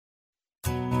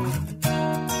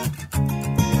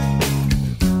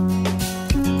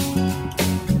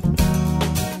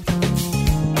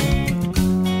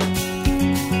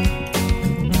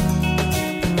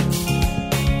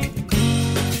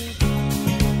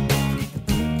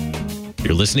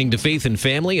You're listening to Faith and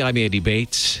Family. I'm Andy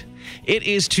Bates. It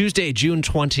is Tuesday, June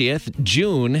 20th.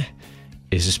 June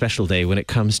is a special day when it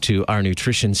comes to our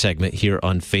nutrition segment here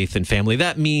on Faith and Family.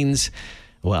 That means,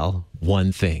 well,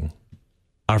 one thing.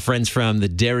 Our friends from the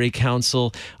Dairy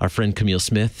Council, our friend Camille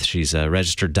Smith, she's a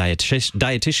registered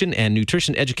dietitian and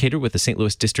nutrition educator with the St.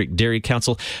 Louis District Dairy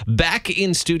Council, back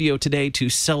in studio today to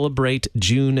celebrate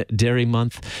June Dairy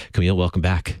Month. Camille, welcome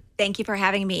back. Thank you for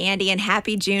having me, Andy, and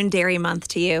happy June Dairy Month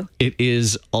to you. It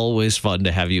is always fun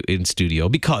to have you in studio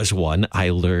because, one, I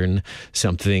learn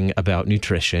something about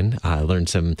nutrition. I learned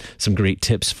some great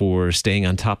tips for staying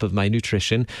on top of my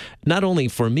nutrition, not only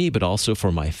for me, but also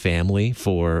for my family,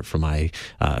 for my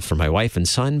wife and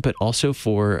son, but also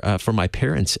for my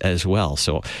parents as well.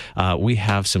 So we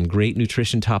have some great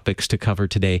nutrition topics to cover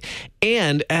today.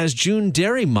 And as June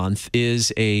Dairy Month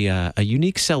is a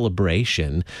unique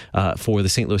celebration for the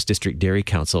St. Louis District Dairy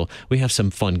Council, we have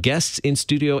some fun guests in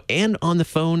studio and on the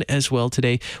phone as well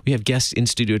today. We have guests in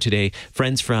studio today,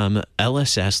 friends from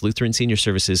LSS, Lutheran Senior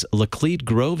Services, Laclede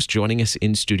Groves, joining us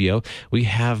in studio. We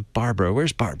have Barbara.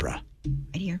 Where's Barbara?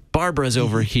 Right here. Barbara's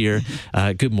over here.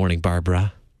 Good morning,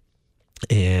 Barbara.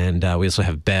 And we also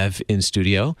have Bev in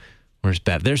studio. Where's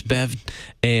Bev? There's Bev.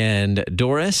 And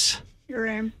Doris.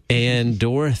 And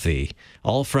Dorothy,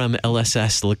 all from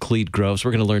LSS Laclede Groves.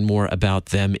 We're going to learn more about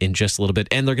them in just a little bit.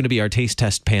 And they're going to be our taste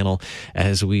test panel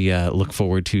as we look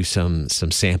forward to some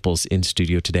samples in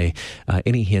studio today.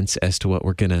 Any hints as to what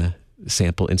we're going to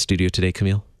sample in studio today,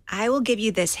 Camille? I will give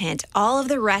you this hint. All of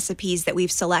the recipes that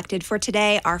we've selected for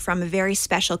today are from a very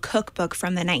special cookbook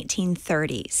from the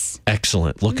 1930s.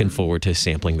 Excellent. Looking forward to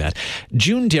sampling that.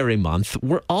 June Dairy Month.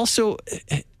 We're also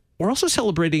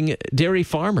celebrating dairy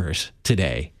farmers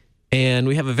today. And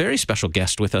we have a very special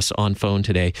guest with us on phone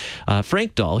today,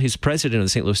 Frank Dahl. He's president of the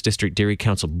St. Louis District Dairy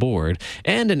Council Board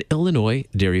and an Illinois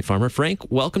dairy farmer.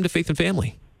 Frank, welcome to Faith and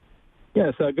Family.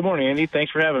 Yes, good morning, Andy.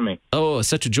 Thanks for having me. Oh,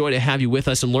 such a joy to have you with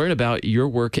us and learn about your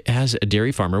work as a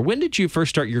dairy farmer. When did you first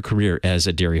start your career as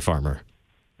a dairy farmer?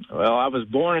 Well, I was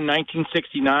born in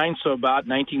 1969, so about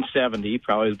 1970,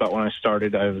 probably is about when I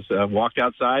started. I was walked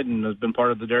outside and have been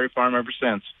part of the dairy farm ever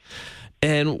since.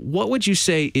 And what would you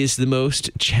say is the most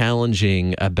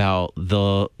challenging about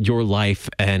your life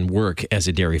and work as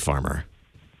a dairy farmer?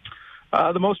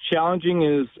 The most challenging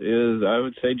is I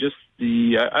would say just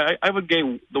I would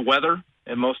say the weather.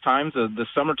 And most times, the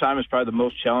summertime is probably the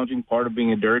most challenging part of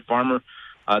being a dairy farmer.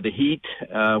 The heat,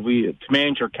 to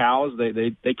manage our cows,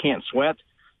 they can't sweat.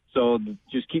 So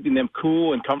just keeping them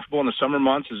cool and comfortable in the summer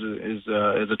months is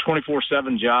a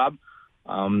 24/7 job.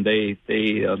 They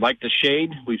like the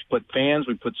shade. We put fans,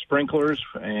 we put sprinklers,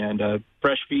 and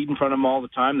fresh feed in front of them all the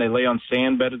time. They lay on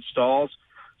sand-bedded stalls.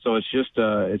 So it's just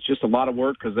a lot of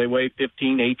work because they weigh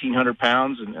 1,800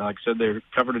 pounds, and like I said, they're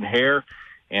covered in hair,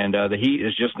 and the heat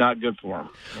is just not good for them.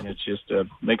 And it's just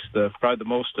makes probably the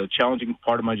most challenging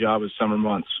part of my job is summer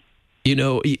months. You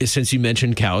know, since you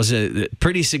mentioned cows, a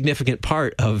pretty significant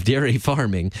part of dairy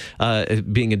farming,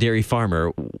 being a dairy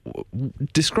farmer.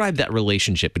 Describe that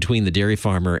relationship between the dairy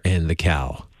farmer and the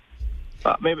cow.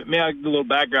 May I give a little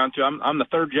background, too? I'm the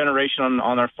third generation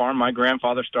on our farm. My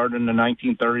grandfather started in the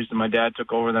 1930s, and my dad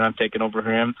took over, then I've taken over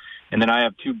him. And then I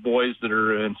have two boys that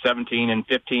are 17 and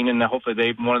 15, and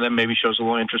hopefully one of them maybe shows a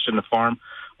little interest in the farm.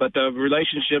 But the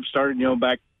relationship started,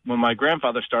 back when my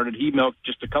grandfather started. He milked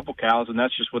just a couple cows, and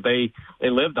that's just what they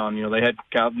lived on. They had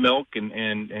cow milk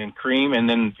and cream, and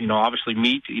then, obviously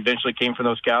meat eventually came from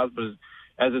those cows. But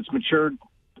as it's matured,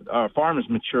 our farm has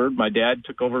matured. My dad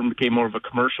took over and became more of a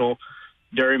commercial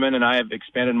dairyman, and I have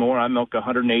expanded more. I milk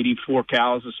 184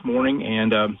 cows this morning,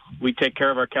 and we take care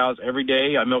of our cows every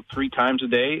day. I milk 3 times a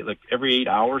day, like every 8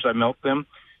 hours I milk them,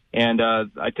 and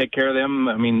I take care of them.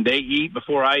 I mean, they eat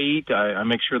before I eat. I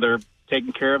make sure they're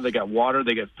taken care of. They got water,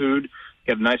 they got food,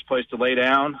 they got a nice place to lay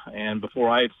down, and before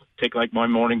I take like my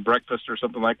morning breakfast or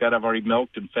something like that, I've already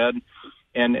milked and fed.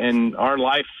 And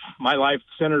my life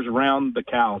centers around the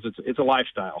cows. It's a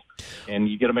lifestyle, and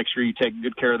you got to make sure you take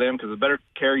good care of them, because the better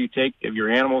care you take of your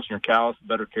animals and your cows, the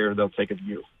better care they'll take of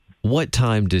you. What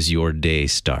time does your day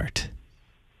start?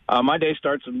 My day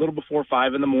starts a little before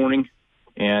 5 in the morning,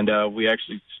 and we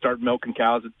actually start milking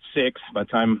cows at 6. By the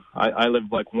time I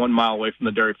live like 1 mile away from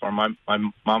the dairy farm, my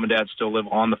mom and dad still live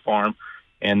on the farm.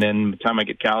 And then by the time I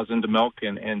get cows into milk,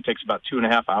 and it takes about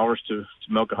 2.5 hours to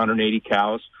milk 180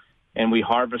 cows. And we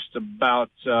harvest about,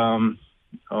 in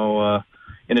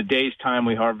a day's time,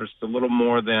 we harvest a little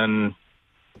more than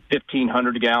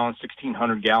 1,500 gallons,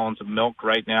 1,600 gallons of milk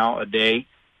right now a day.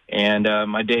 And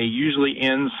my day usually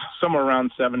ends somewhere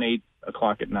around 7, 8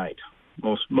 o'clock at night.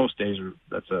 Most days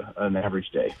that's an average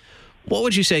day. What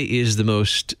would you say is the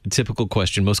most typical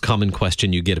question, most common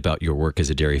question you get about your work as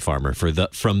a dairy farmer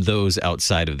from those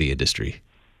outside of the industry?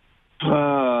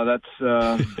 That's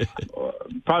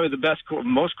probably the best.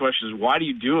 Most questions is, why do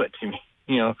you do it?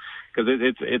 Because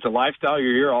it's a lifestyle.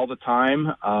 You're here all the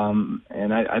time,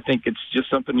 and I think it's just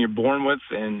something you're born with,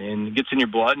 and it gets in your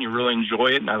blood, and you really enjoy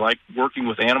it. And I like working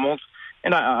with animals,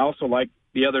 and I also like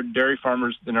the other dairy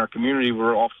farmers in our community.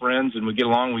 We're all friends, and we get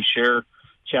along. We share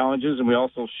challenges, and we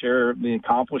also share the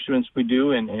accomplishments we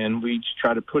do, and we just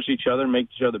try to push each other, make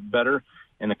each other better.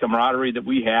 And the camaraderie that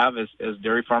we have as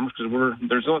dairy farmers, because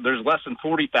there's less than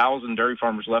 40,000 dairy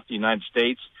farmers left in the United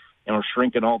States, and we're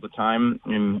shrinking all the time.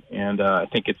 And I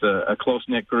think it's a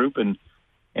close-knit group, and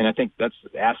I think that's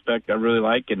the aspect I really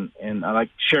like. And I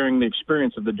like sharing the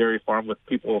experience of the dairy farm with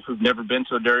people who've never been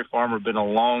to a dairy farm or been a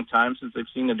long time since they've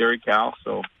seen a dairy cow.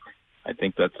 So I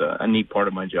think that's a neat part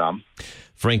of my job.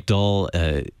 Frank Dahl,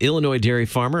 Illinois dairy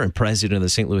farmer and president of the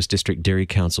St. Louis District Dairy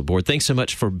Council Board. Thanks so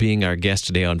much for being our guest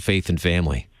today on Faith and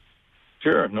Family.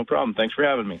 Sure, no problem. Thanks for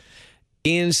having me.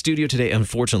 In studio today,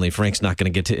 unfortunately, Frank's not going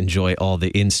to get to enjoy all the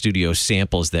in-studio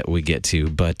samples that we get to,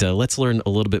 but let's learn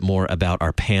a little bit more about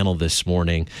our panel this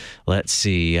morning. Let's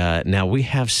see. Now, we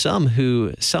have some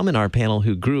in our panel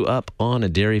who grew up on a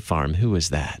dairy farm. Who is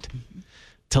that?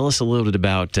 Tell us a little bit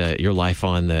about your life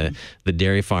on the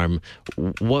dairy farm.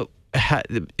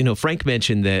 Frank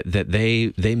mentioned that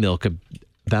they milk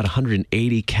about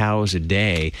 180 cows a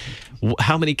day.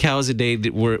 How many cows a day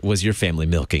was your family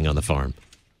milking on the farm?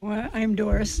 Well, I'm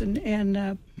Doris,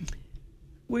 and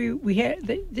we had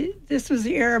this was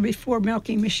the era before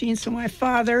milking machines. So my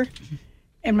father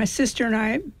and my sister and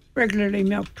I regularly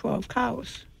milked 12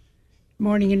 cows,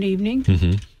 morning and evening.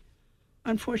 Mm-hmm.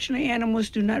 Unfortunately,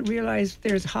 animals do not realize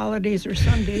there's holidays or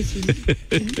Sundays.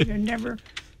 They're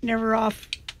never off.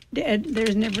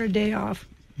 There's never a day off.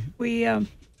 We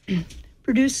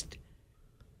produced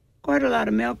quite a lot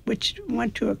of milk, which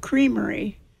went to a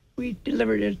creamery. We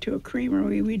delivered it to a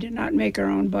creamery. We did not make our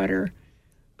own butter,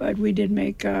 but we did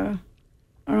make our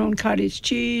own cottage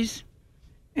cheese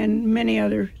and many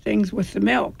other things with the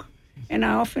milk. And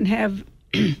I often have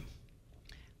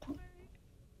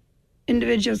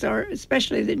individuals, or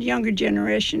especially the younger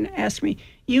generation, ask me,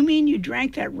 "You mean you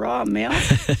drank that raw milk?"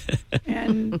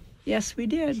 And yes, we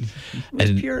did. It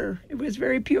was pure. It was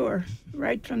very pure,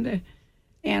 right from the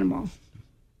animal.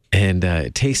 And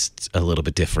it tastes a little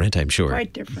bit different, I'm sure.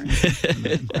 Quite different.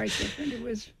 Quite different.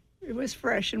 It was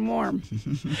fresh and warm.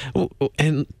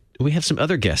 And we have some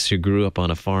other guests who grew up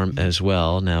on a farm as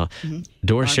well. Now,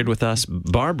 Doris shared with us.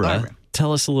 Barbara,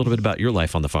 tell us a little bit about your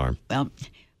life on the farm. Well,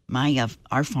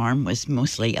 our farm was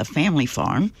mostly a family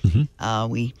farm.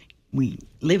 Mm-hmm. We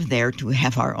lived there to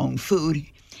have our own food.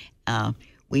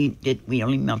 We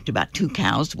only milked about 2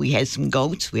 cows. We had some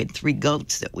goats. We had 3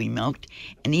 goats that we milked.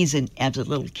 And as a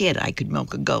little kid, I could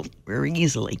milk a goat very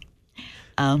easily.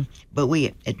 But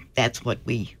that's what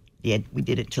we did. We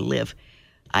did it to live.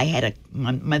 My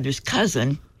mother's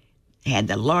cousin had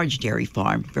a large dairy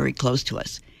farm very close to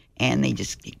us, and they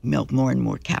just milked more and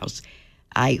more cows.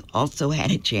 I also had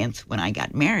a chance when I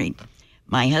got married.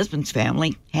 My husband's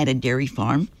family had a dairy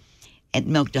farm and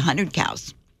milked 100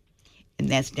 cows. And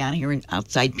that's down here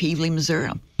outside Pevely,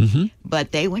 Missouri. Mm-hmm.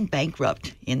 But they went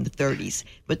bankrupt in the 30s.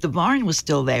 But the barn was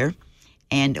still there,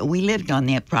 and we lived on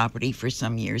that property for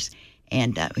some years.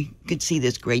 And we could see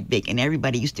this great big, and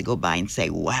everybody used to go by and say,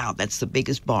 "Wow, that's the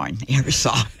biggest barn they ever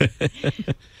saw."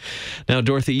 Now,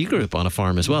 Dorothy, you grew up on a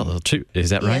farm as well, too. Is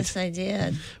that right? Yes, I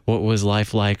did. What was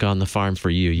life like on the farm for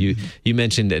you? You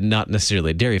mentioned not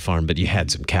necessarily a dairy farm, but you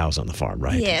had some cows on the farm,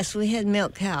 right? Yes, we had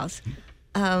milk cows.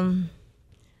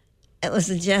 It was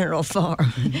a general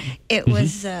farm. It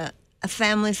was a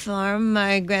family farm.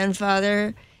 My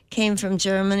grandfather came from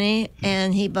Germany,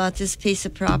 and he bought this piece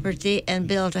of property and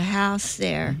built a house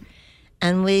there.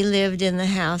 And we lived in the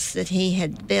house that he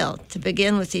had built. To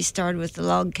begin with, he started with the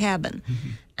log cabin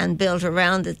and built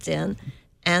around it then.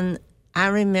 And I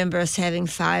remember us having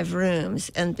 5 rooms,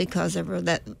 and because there were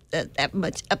that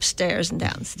much upstairs and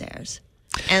downstairs.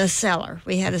 And a cellar.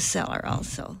 We had a cellar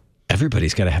also.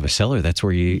 Everybody's got to have a cellar. That's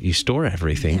where you store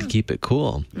everything to keep it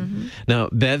cool. Mm-hmm. Now,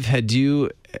 Bev, had you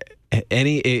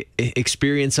any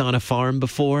experience on a farm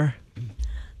before?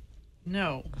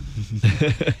 No.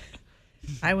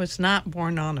 I was not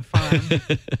born on a farm.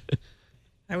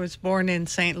 I was born in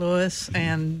St. Louis,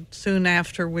 and soon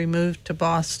after we moved to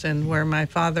Boston, where my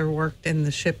father worked in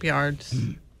the shipyards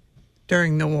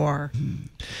during the war.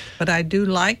 but I do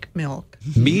like milk.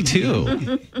 Me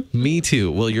too. Me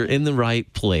too. Well, you're in the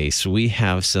right place. We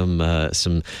have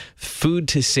some food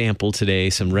to sample today,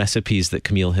 some recipes that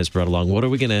Camille has brought along. What are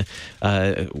we gonna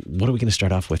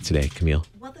start off with today, Camille?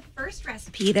 Well, the first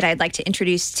recipe that I'd like to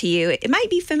introduce to you, it might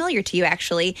be familiar to you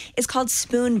actually, is called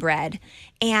spoon bread.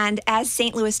 And as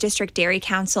St. Louis District Dairy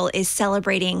Council is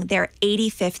celebrating their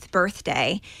 85th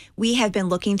birthday, we have been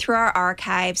looking through our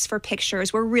archives for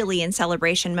pictures. We're really in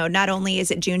celebration mode. Not only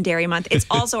is it June Dairy Month, it's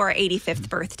also our 85th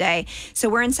birthday. So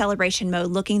we're in celebration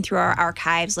mode, looking through our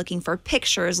archives, looking for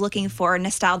pictures, looking for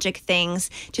nostalgic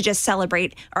things to just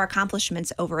celebrate our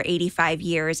accomplishments over 85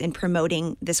 years in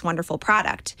promoting this wonderful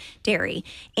product, dairy.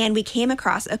 And we came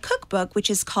across a cookbook,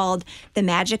 which is called The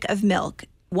Magic of Milk: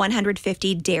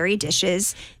 150 Dairy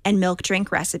Dishes and Milk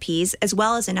Drink Recipes, as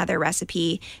well as another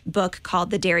recipe book called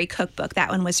The Dairy Cookbook. That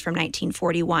one was from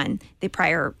 1941. The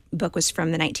prior book was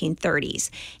from the 1930s.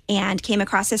 And came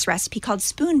across this recipe called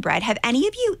spoon bread. Have any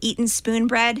of you eaten spoon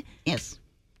bread? Yes.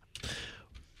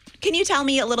 Can you tell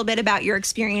me a little bit about your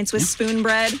experience with spoon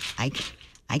bread?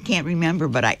 I can't remember,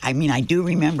 but I mean, I do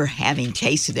remember having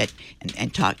tasted it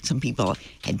and talked. Some people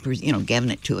had,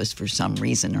 given it to us for some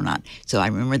reason or not. So I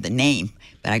remember the name,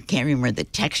 but I can't remember the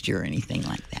texture or anything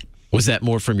like that. Was that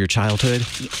more from your childhood?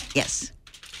 Yes.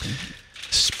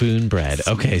 Spoon bread.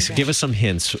 Okay, so give us some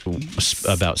hints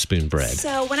about spoon bread.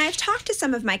 So when I've talked to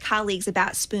some of my colleagues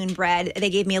about spoon bread, they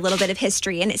gave me a little bit of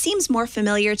history, and it seems more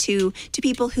familiar to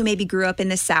people who maybe grew up in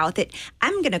the South.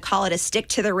 I'm going to call it a stick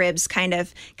to the ribs kind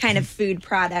of food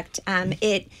product.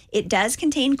 It does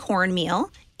contain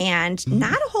cornmeal and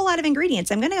not a whole lot of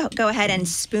ingredients. I'm going to go ahead and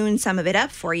spoon some of it up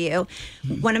for you.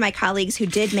 One of my colleagues who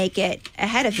did make it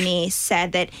ahead of me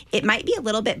said that it might be a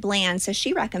little bit bland, so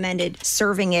she recommended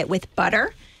serving it with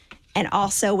butter and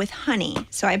also with honey.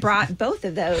 So I brought both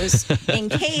of those in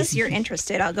case you're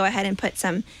interested. I'll go ahead and put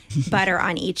some butter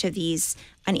on each of these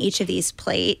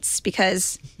plates,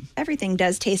 because everything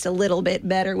does taste a little bit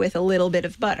better with a little bit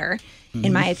of butter,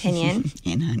 in my opinion.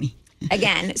 And honey.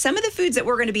 Again, some of the foods that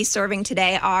we're going to be serving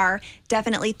today are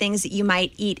definitely things that you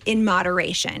might eat in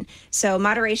moderation. So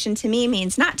moderation to me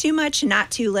means not too much,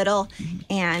 not too little,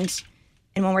 and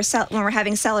when we're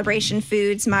having celebration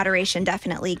foods, moderation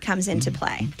definitely comes into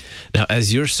play. Now,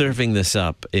 as you're serving this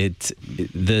up,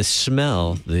 the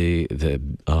smell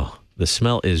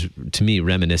is, to me,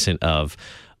 reminiscent of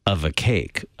a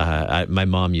cake. My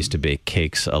mom used to bake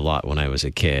cakes a lot when I was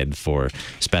a kid for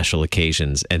special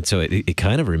occasions, and so it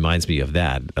kind of reminds me of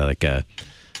that, like a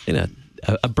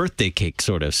birthday cake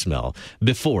sort of smell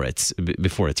before it's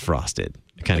frosted.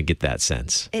 I kind of get that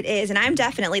sense. It is, and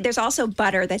there's also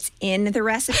butter that's in the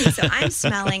recipe, so I'm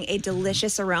smelling a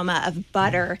delicious aroma of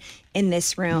butter in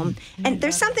this room. And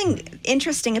there's something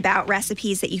interesting about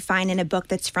recipes that you find in a book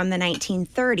that's from the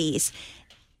 1930s.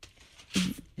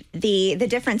 The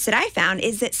difference that I found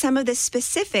is that some of the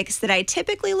specifics that I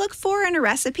typically look for in a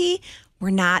recipe were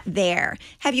not there.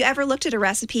 Have you ever looked at a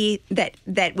recipe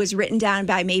that was written down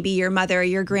by maybe your mother or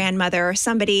your grandmother or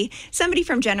somebody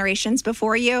from generations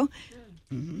before you?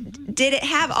 Mm-hmm. Did it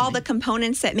have all the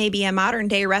components that maybe a modern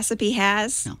day recipe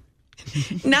has? No.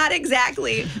 Not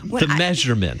exactly.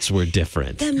 Measurements were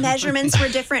different. The measurements were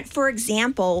different. For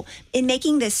example, in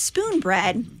making this spoon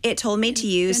bread, it told me to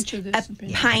use a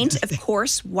pint of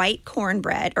coarse white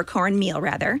cornbread, or cornmeal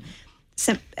rather,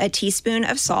 a teaspoon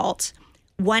of salt,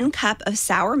 1 cup of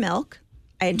sour milk.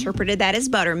 I interpreted that as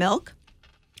buttermilk,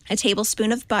 a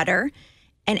tablespoon of butter,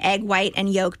 an egg white and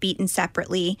yolk beaten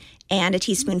separately, and a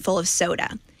teaspoonful of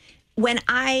soda.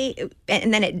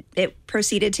 And then it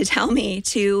proceeded to tell me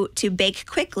to bake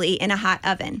quickly in a hot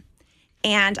oven.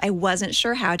 And I wasn't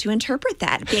sure how to interpret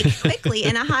that. Bake quickly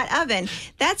in a hot oven.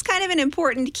 That's kind of an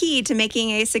important key to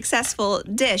making a successful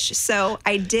dish. So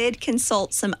I did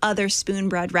consult some other spoon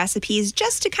bread recipes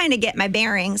just to kind of get my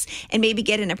bearings and maybe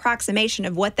get an approximation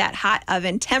of what that hot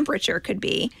oven temperature could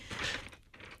be.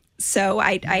 So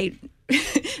I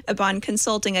upon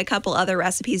consulting a couple other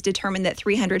recipes, determined that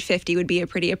 350 would be a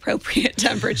pretty appropriate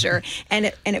temperature,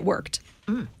 and it worked.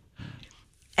 Mm.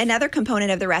 Another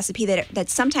component of the recipe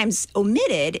that's sometimes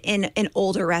omitted in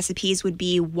older recipes would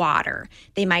be water.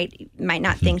 They might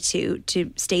not think to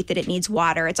state that it needs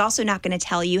water. It's also not going to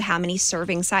tell you how many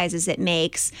serving sizes it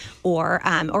makes or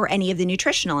any of the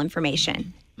nutritional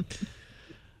information.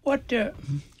 What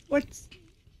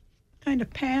kind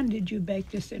of pan did you bake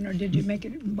this in, or did you make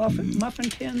it in muffin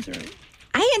tins? Or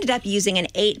I ended up using an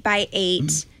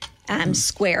 8x8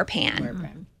 square pan. Square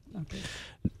pan. Okay.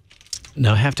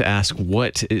 Now I have to ask,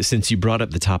 since you brought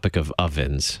up the topic of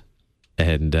ovens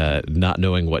and not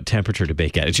knowing what temperature to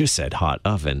bake at, it just said hot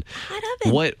oven. Hot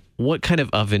oven. What kind of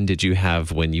oven did you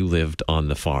have when you lived on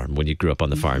the farm, when you grew up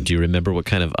on the farm? Do you remember what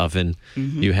kind of oven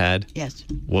you had? Yes.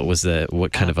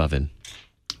 What kind of oven?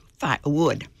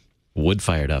 Wood.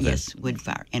 Wood-fired oven. Yes, wood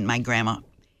fire. And my grandma,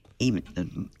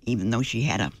 even though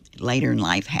she later in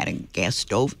life had a gas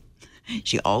stove,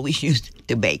 she always used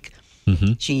to bake.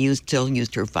 She still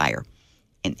used her fire.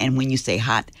 And when you say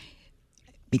hot,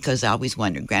 because I always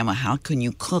wondered, Grandma, how can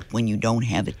you cook when you don't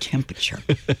have a temperature?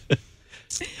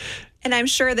 And I'm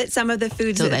sure that some of the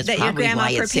foods that your grandma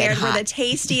prepared were the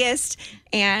tastiest,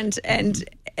 and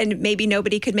maybe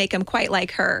nobody could make them quite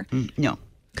like her. No.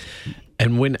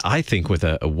 And when I think with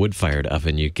a wood-fired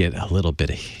oven, you get a little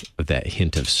bit of that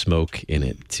hint of smoke in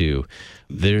it, too.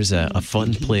 There's a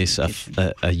fun place,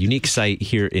 a unique site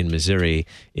here in Missouri,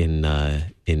 in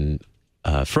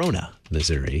Frona,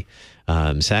 Missouri.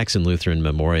 Saxon Lutheran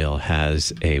Memorial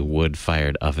has a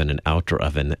wood-fired oven, an outdoor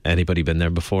oven. Anybody been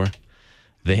there before?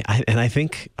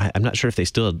 I'm not sure if they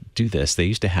still do this. They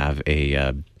used to have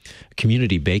a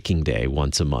community baking day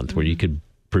once a month where you could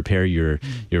prepare your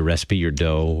recipe, your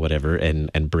dough, whatever,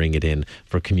 and bring it in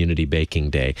for community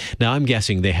baking day. Now, I'm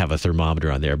guessing they have a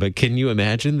thermometer on there, but can you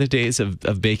imagine the days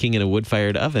of baking in a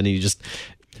wood-fired oven?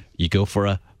 You go for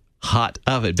a hot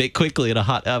oven, bake quickly in a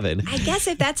hot oven. I guess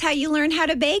if that's how you learn how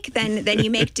to bake, then you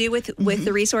make do with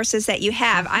the resources that you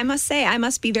have. I must say, I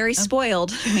must be very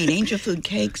spoiled. She made angel food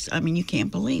cakes. I mean, you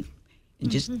can't believe.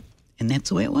 And that's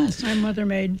the way it was. My mother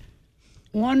made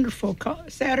wonderful.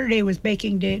 Saturday was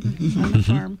baking day on the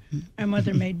farm. My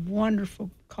mother made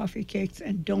wonderful coffee cakes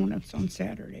and donuts on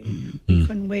Saturday. We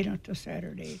couldn't wait until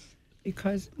Saturday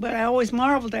but I always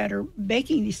marveled at her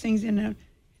baking these things in a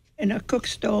cook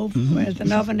stove with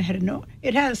an oven.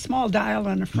 It had a small dial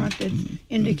on the front that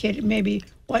indicated maybe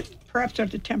perhaps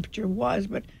what the temperature was,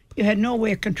 but you had no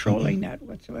way of controlling that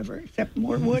whatsoever, except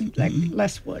more wood, like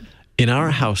less wood. In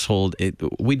our household,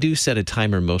 we do set a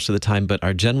timer most of the time, but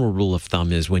our general rule of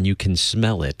thumb is when you can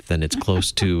smell it, then it's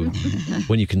close to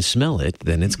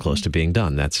being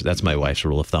done. That's my wife's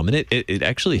rule of thumb, and it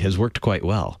actually has worked quite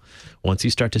well. Once you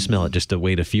start to smell it, just to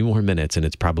wait a few more minutes, and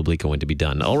it's probably going to be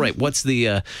done. All right, what's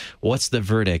the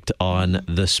verdict on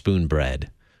the spoon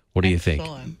bread? What do you think?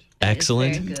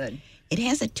 Excellent. Very good. It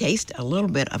has a taste, a little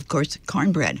bit, of course,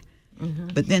 cornbread.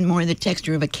 But then more the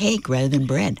texture of a cake rather than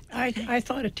bread. I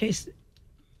thought it tasted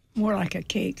more like a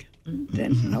cake.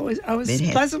 Then I was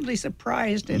pleasantly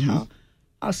surprised at how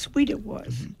sweet it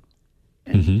was.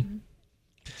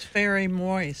 It's very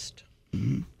moist.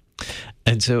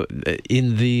 And so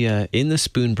in the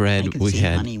spoon bread we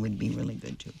had honey would be really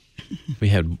good too. We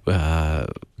had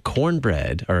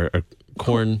cornbread or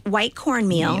corn white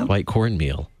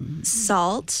cornmeal,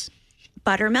 salt,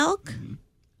 buttermilk,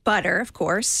 butter, of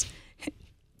course,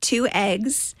 2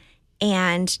 eggs,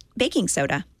 and baking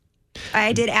soda.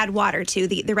 I did add water too.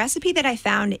 The recipe that I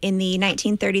found in the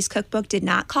 1930s cookbook did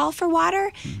not call for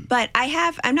water, but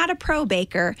I'm not a pro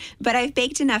baker, but I've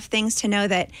baked enough things to know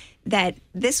that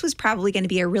this was probably going to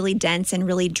be a really dense and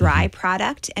really dry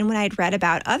product. And when I'd read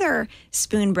about other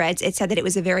spoon breads, it said that it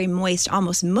was a very moist,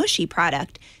 almost mushy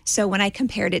product. So when I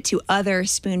compared it to other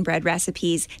spoon bread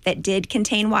recipes that did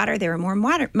contain water, they were more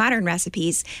modern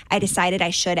recipes, I decided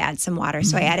I should add some water.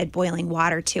 So I added boiling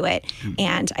water to it.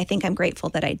 And I think I'm grateful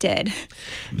that I did.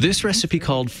 This recipe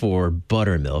called for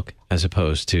buttermilk as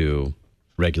opposed to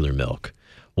regular milk.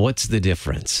 What's the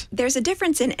difference? There's a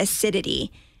difference in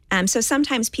acidity. So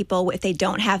sometimes people, if they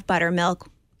don't have buttermilk,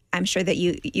 I'm sure that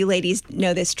you ladies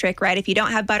know this trick, right? If you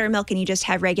don't have buttermilk and you just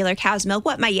have regular cow's milk,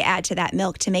 what might you add to that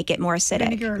milk to make it more acidic?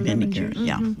 Vinegar or lemon juice.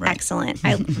 Yeah, right. Excellent.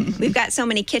 We've got so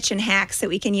many kitchen hacks that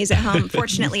we can use at home.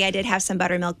 Fortunately, I did have some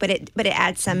buttermilk, but it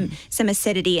adds some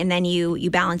acidity, and then you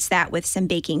balance that with some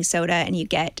baking soda, and you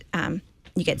get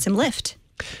some lift.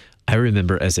 I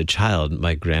remember as a child,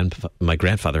 my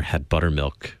grandfather had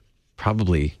buttermilk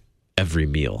probably every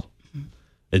meal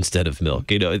instead of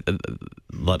milk. A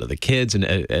lot of the kids and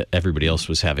everybody else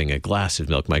was having a glass of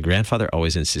milk. My grandfather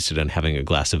always insisted on having a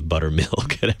glass of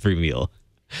buttermilk at every meal.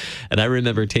 And I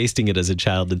remember tasting it as a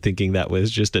child and thinking that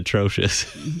was just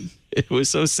atrocious. It was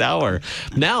so sour.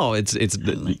 Now it's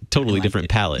a totally different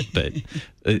palate, but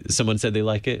someone said they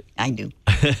like it. I do.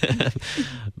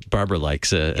 Barbara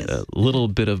likes a little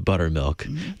bit of buttermilk.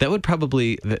 That would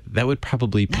probably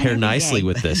pair nicely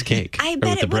with this cake. I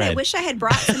bet it would. I wish I had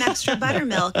brought some extra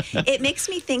buttermilk. It makes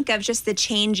me think of just the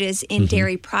changes in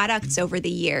dairy products over the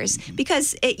years,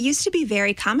 because it used to be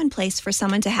very commonplace for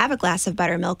someone to have a glass of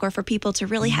buttermilk, or for people to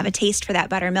really have a taste for that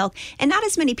buttermilk, and not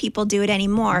as many people do it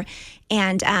anymore.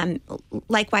 And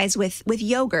likewise with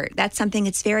yogurt, that's something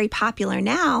that's very popular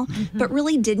now, but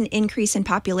really didn't increase in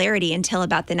popularity until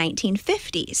about the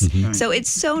 1950s. juice. So it's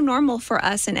so normal for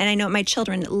us. And I know my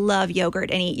children love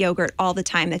yogurt and eat yogurt all the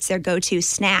time. That's their go-to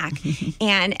snack.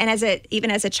 and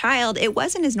even as a child, it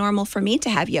wasn't as normal for me to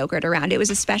have yogurt around. It was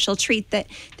a special treat that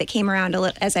came around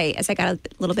as I got a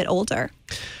little bit older.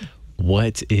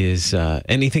 What is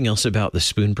anything else about the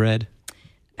spoon bread?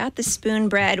 About the spoon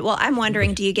bread, well, I'm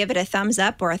wondering, do you give it a thumbs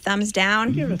up or a thumbs down?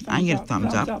 I get a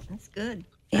thumbs up. That's good.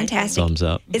 Fantastic. Thumbs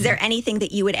up. Is there anything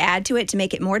that you would add to it to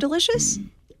make it more delicious?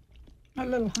 A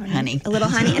little honey. Honey. A little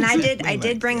honey, and I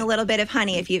did bring a little bit of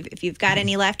honey. If you've got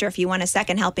any left, or if you want a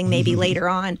second helping, maybe later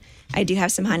on, I do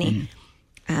have some honey.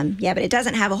 But it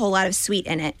doesn't have a whole lot of sweet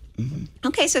in it.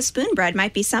 Okay, so spoon bread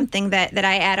might be something that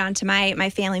I add on to my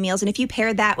family meals. And if you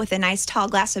pair that with a nice tall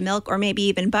glass of milk or maybe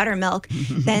even buttermilk,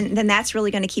 then that's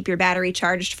really going to keep your battery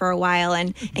charged for a while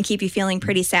and keep you feeling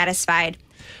pretty satisfied.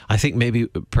 I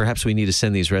think perhaps we need to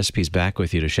send these recipes back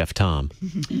with you to Chef Tom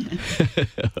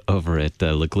over at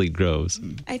Laclede Groves.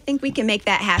 I think we can make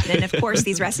that happen. And of course,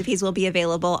 these recipes will be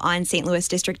available on St. Louis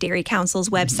District Dairy Council's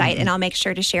website, and I'll make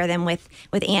sure to share them with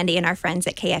Andy and our friends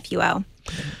at KFUO.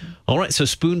 All right, so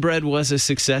spoon bread was a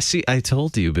success. See, I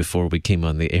told you before we came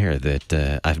on the air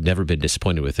that I've never been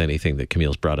disappointed with anything that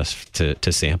Camille's brought us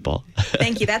to sample.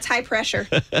 Thank you. That's high pressure.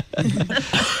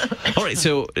 All right,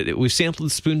 so we've sampled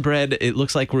the spoon bread. It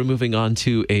looks like we're moving on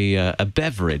to a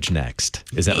beverage next.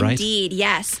 Is that right? Indeed,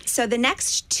 yes. So the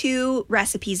next two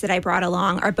recipes that I brought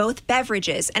along are both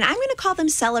beverages, and I'm going to call them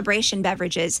celebration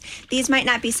beverages. These might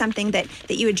not be something that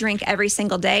you would drink every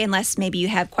single day unless maybe you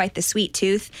have quite the sweet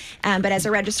tooth. But as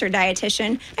a registered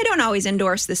dietitian, I don't always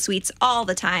endorse the sweets all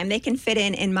the time. They can fit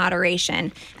in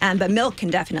moderation, but milk can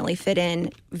definitely fit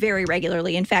in very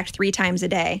regularly. In fact, 3 times a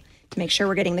day to make sure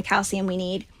we're getting the calcium we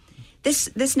need.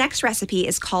 This next recipe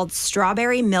is called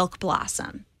Strawberry Milk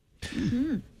Blossom.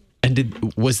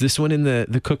 And was this one in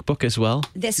the cookbook as well?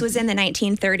 This was in the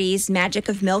 1930s Magic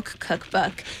of Milk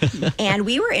cookbook. And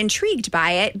we were intrigued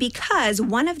by it because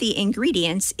one of the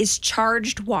ingredients is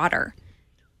charged water.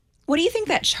 What do you think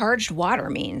that charged water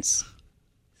means?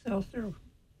 Seltzer.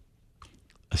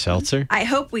 A seltzer? I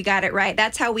hope we got it right.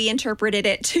 That's how we interpreted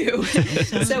it too.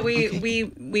 So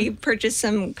we purchased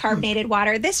some carbonated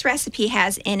water. This recipe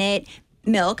has in it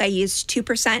milk. I used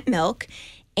 2% milk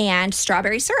and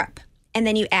strawberry syrup. And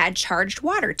then you add charged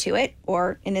water to it,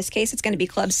 or in this case, it's going to be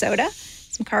club soda,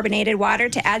 some carbonated water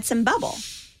to add some bubble.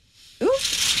 Ooh.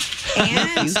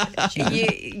 And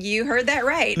you heard that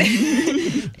right.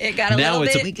 It got a little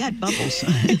bit. We got bubbles.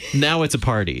 Now it's a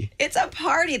party. It's a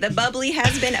party. The bubbly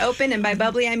has been opened, and by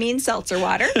bubbly I mean seltzer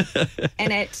water.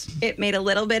 And it made a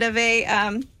little bit of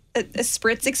a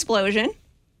spritz explosion.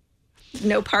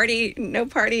 No party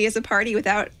is a party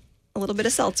without a little bit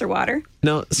of seltzer water.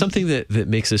 Now, something that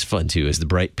makes this fun too is the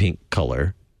bright pink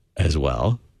color as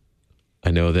well.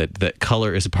 I know that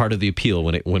color is a part of the appeal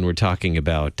when we're talking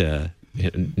about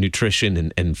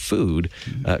nutrition and food.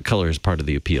 Color is part of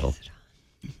the appeal.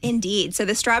 Indeed. So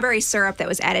the strawberry syrup that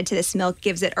was added to this milk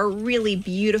gives it a really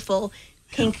beautiful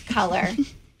pink color.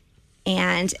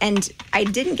 And I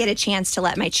didn't get a chance to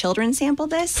let my children sample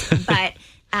this, but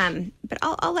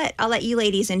I'll let you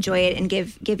ladies enjoy it and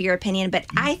give your opinion. But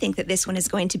I think that this one is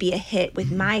going to be a hit with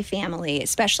my family,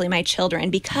 especially my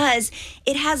children, because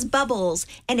it has bubbles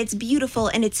and it's beautiful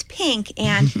and it's pink.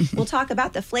 And we'll talk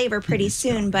about the flavor pretty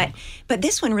soon. But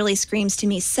this one really screams to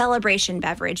me celebration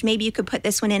beverage. Maybe you could put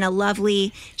this one in a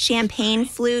lovely champagne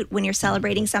flute when you're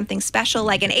celebrating something special,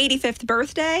 like an 85th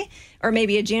birthday or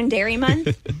maybe a June Dairy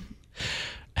Month.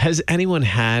 Has anyone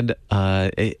had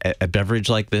a beverage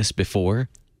like this before?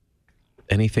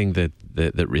 Anything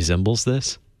that resembles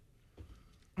this?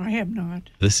 I have not.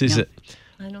 This is.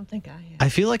 I don't think I have. I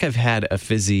feel like I've had a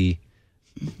fizzy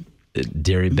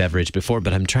dairy beverage before,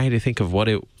 but I'm trying to think of what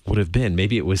it would have been.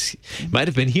 Maybe it might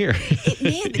have been here. It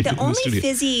may have been. The only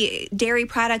fizzy dairy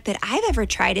product that I've ever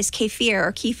tried is kefir,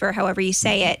 or kefir, however you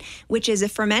say it, which is a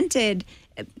fermented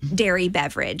dairy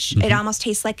beverage. It almost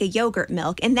tastes like a yogurt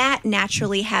milk, and that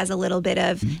naturally has a little bit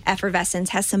of effervescence,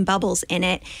 has some bubbles in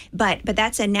it, but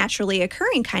that's a naturally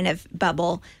occurring kind of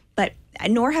bubble. But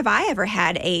nor have I ever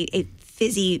had a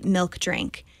fizzy milk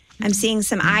drink. I'm seeing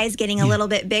some eyes getting a little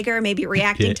bit bigger, maybe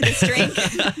reacting to this drink.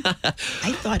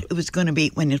 I thought it was going to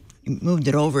be, when it moved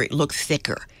it over, it looked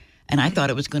thicker, and I thought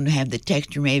it was going to have the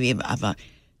texture maybe of a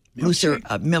looser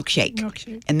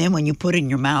milkshake. And then when you put it in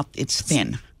your mouth, it's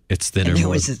thin. It's thinner. And there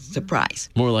was a surprise.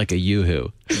 More like a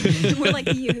yoo-hoo. More like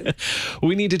a yoo-hoo.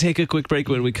 We need to take a quick break.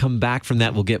 When we come back from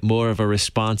that, we'll get more of a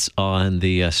response on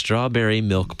the strawberry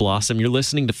milk blossom. You're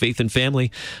listening to Faith and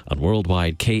Family on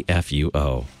Worldwide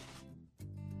KFUO.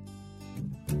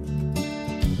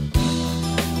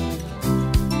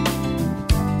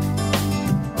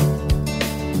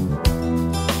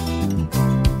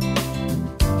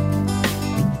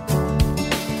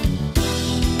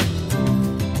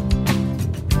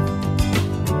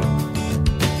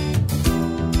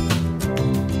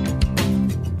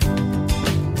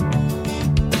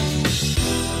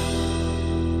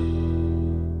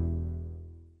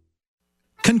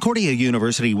 Concordia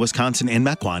University, Wisconsin in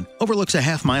Mequon overlooks a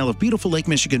half mile of beautiful Lake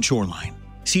Michigan shoreline.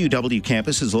 CUW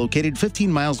campus is located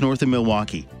 15 miles north of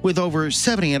Milwaukee, with over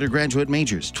 70 undergraduate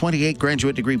majors, 28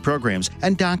 graduate degree programs,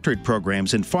 and doctorate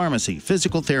programs in pharmacy,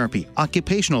 physical therapy,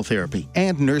 occupational therapy,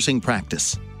 and nursing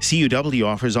practice. CUW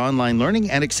offers online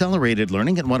learning and accelerated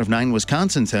learning at one of 9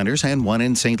 Wisconsin centers and 1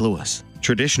 in St. Louis.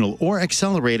 Traditional or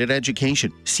accelerated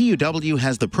education, CUW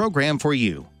has the program for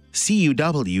you.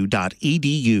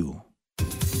 CUW.edu.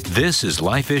 This is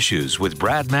Life Issues with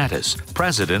Brad Mattis,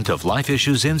 president of Life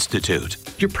Issues Institute.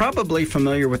 You're probably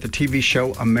familiar with the TV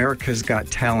show America's Got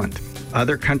Talent.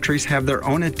 Other countries have their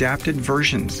own adapted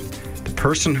versions. The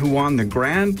person who won the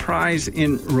grand prize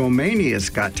in Romania's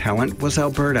Got Talent was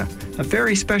Alberta, a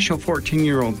very special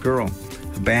 14-year-old girl.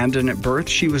 Abandoned at birth,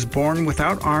 she was born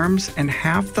without arms and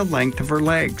half the length of her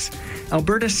legs.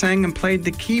 Alberta sang and played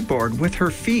the keyboard with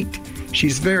her feet.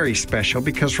 She's very special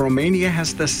because Romania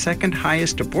has the second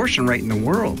highest abortion rate in the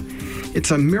world.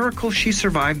 It's a miracle she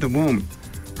survived the womb.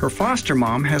 Her foster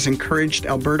mom has encouraged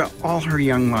Alberta all her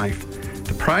young life.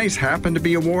 The prize happened to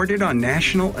be awarded on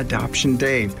National Adoption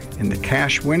Day, and the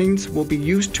cash winnings will be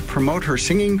used to promote her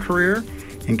singing career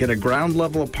and get a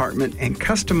ground-level apartment and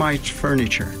customized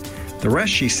furniture. The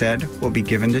rest, she said, will be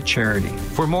given to charity.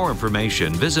 For more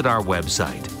information, visit our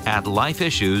website at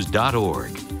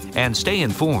lifeissues.org and stay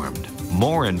informed.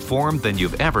 More informed than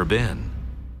you've ever been.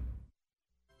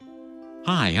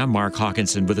 Hi, I'm Mark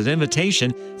Hawkinson with an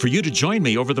invitation for you to join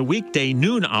me over the weekday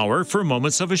noon hour for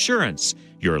Moments of Assurance,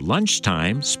 your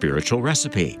lunchtime spiritual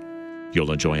recipe.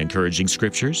 You'll enjoy encouraging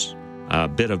scriptures, a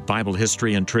bit of Bible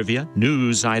history and trivia,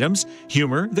 news items,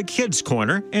 humor, the kids'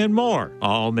 corner, and more,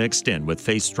 all mixed in with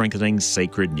faith-strengthening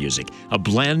sacred music. A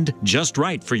blend just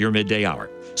right for your midday hour.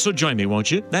 So join me,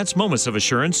 won't you? That's Moments of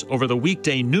Assurance over the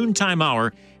weekday noontime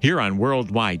hour here on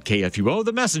Worldwide KFUO,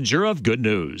 the messenger of good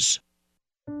news.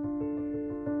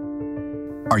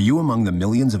 Are you among the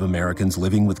millions of Americans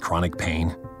living with chronic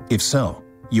pain? If so,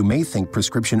 you may think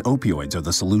prescription opioids are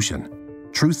the solution.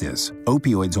 Truth is,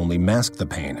 opioids only mask the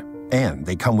pain, and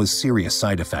they come with serious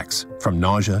side effects, from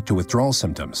nausea to withdrawal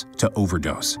symptoms to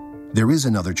overdose. There is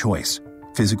another choice: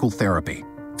 physical therapy.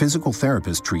 Physical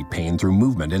therapists treat pain through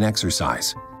movement and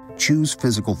exercise. Choose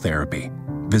physical therapy.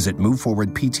 Visit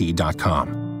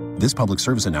moveforwardpt.com. This public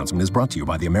service announcement is brought to you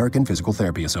by the American Physical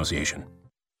Therapy Association.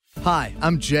 Hi,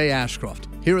 I'm Jay Ashcroft.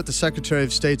 Here at the Secretary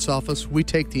of State's office, we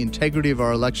take the integrity of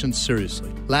our elections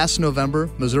seriously. Last November,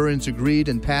 Missourians agreed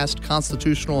and passed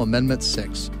Constitutional Amendment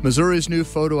 6. Missouri's new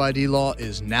photo ID law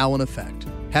is now in effect.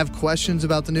 Have questions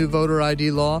about the new voter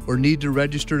ID law or need to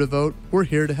register to vote? We're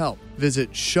here to help.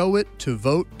 Visit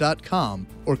showittovote.com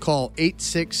or call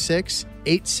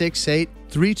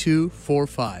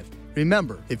 866-868-3245.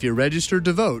 Remember, if you're registered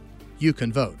to vote, you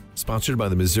can vote. Sponsored by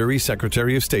the Missouri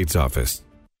Secretary of State's office.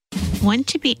 Want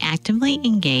to be actively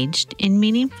engaged in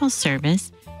meaningful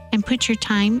service and put your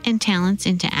time and talents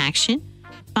into action?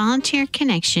 Volunteer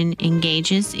Connection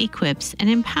engages, equips, and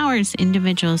empowers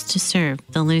individuals to serve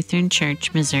the Lutheran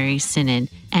Church Missouri Synod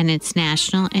and its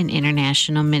national and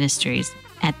international ministries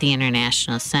at the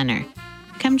International Center.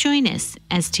 Come join us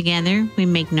as together we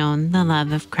make known the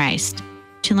love of Christ.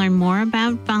 To learn more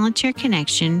about Volunteer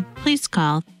Connection, please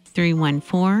call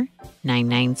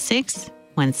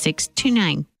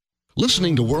 314-996-1629.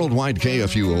 Listening to Worldwide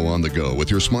KFUO on the go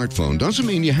with your smartphone doesn't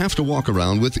mean you have to walk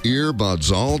around with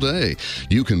earbuds all day.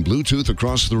 You can Bluetooth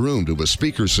across the room to a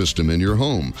speaker system in your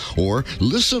home, or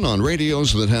listen on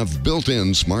radios that have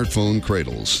built-in smartphone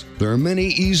cradles. There are many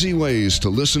easy ways to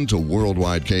listen to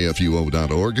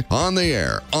worldwidekfuo.org, on the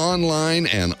air, online,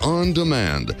 and on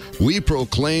demand. We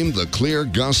proclaim the clear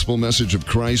gospel message of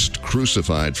Christ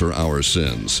crucified for our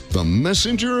sins. The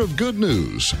messenger of good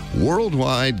news,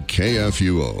 Worldwide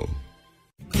KFUO.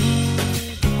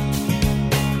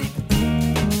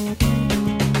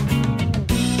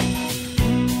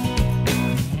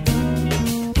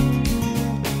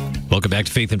 Welcome back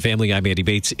to Faith and Family. I'm Andy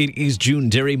Bates. It is June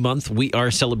Dairy Month. We are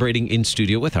celebrating in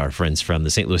studio with our friends from the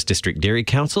St. Louis District Dairy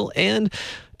Council and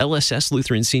LSS,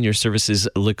 Lutheran Senior Services,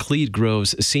 Laclede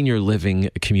Groves Senior Living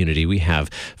Community. We have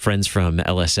friends from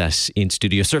LSS in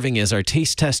studio serving as our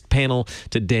taste test panel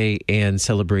today and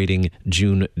celebrating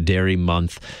June Dairy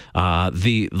Month.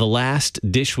 The last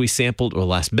dish we sampled, or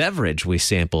last beverage we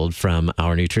sampled from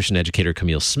our nutrition educator,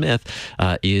 Camille Smith,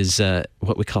 is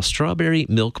what we call strawberry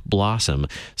milk blossom.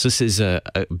 So this is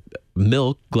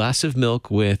glass of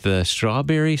milk with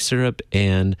strawberry syrup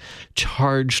and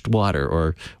charged water,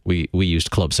 or we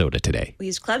used club soda today. We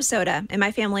use club soda. In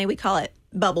my family, we call it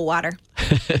bubble water,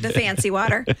 the fancy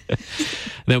water.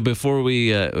 Now, before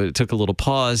we took a little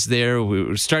pause there, we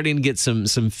were starting to get some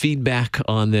feedback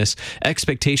on this.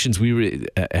 Expectations,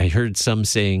 I heard some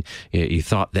saying you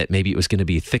thought that maybe it was going to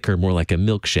be thicker, more like a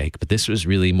milkshake, but this was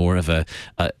really more of a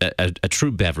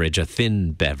true beverage, a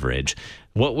thin beverage.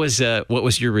 What was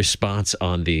your response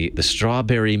on the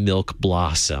strawberry milk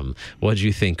blossom? What did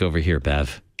you think over here,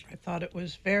 Bev? I thought it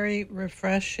was very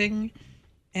refreshing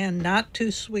and not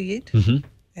too sweet,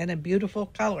 and a beautiful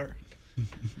color.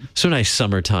 So nice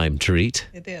summertime treat.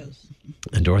 It is.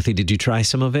 And Dorothy, did you try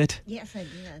some of it? Yes, I did.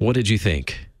 What did you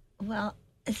think? Well,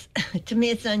 to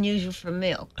me, it's unusual for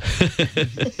milk.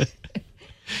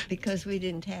 Because we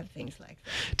didn't have things like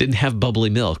that. Didn't have bubbly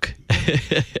milk.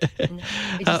 No,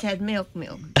 we just had milk.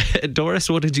 Doris,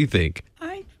 what did you think?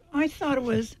 I thought it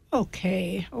was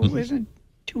okay. I wasn't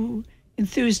too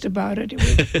enthused about it.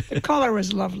 The color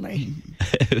was lovely.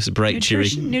 It was bright, cheery.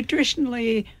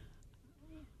 Nutritionally,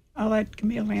 I'll let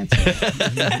Camille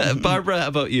answer. Barbara, how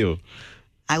about you?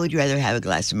 I would rather have a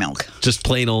glass of milk. Just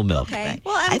plain old milk. Okay. Right.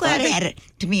 Well, I'm glad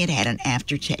to me, it had an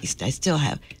aftertaste. I still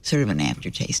have sort of an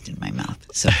aftertaste in my mouth.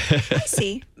 So I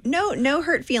see. No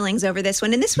hurt feelings over this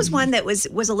one. And this was one that was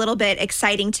a little bit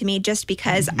exciting to me just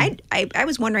because I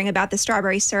was wondering about the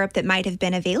strawberry syrup that might have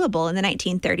been available in the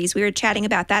 1930s. We were chatting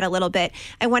about that a little bit.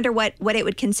 I wonder what it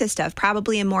would consist of.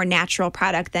 Probably a more natural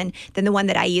product than the one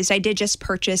that I used. I did just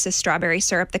purchase a strawberry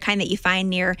syrup, the kind that you find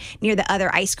near the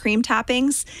other ice cream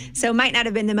toppings. So it might not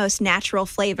have been the most natural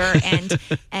flavor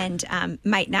and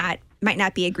might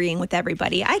not be agreeing with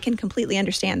everybody. I can completely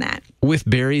understand that. With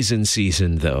berries in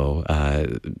season, though,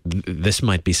 this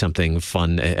might be something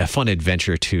fun, a fun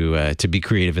adventure to be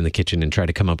creative in the kitchen and try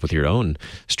to come up with your own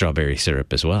strawberry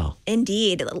syrup as well.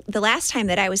 Indeed. The last time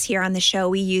that I was here on the show,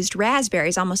 we used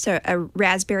raspberries, almost a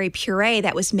raspberry puree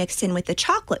that was mixed in with the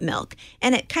chocolate milk.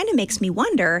 And it kind of makes me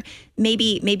wonder,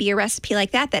 maybe a recipe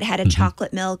like that had a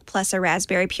chocolate milk plus a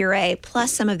raspberry puree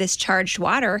plus some of this charged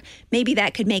water, maybe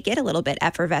that could make it a little bit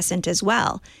effervescent as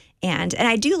well. And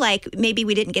I do like, maybe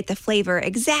we didn't get the flavor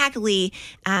exactly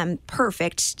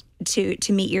perfect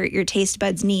to meet your taste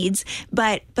buds needs,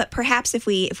 but perhaps if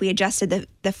we adjusted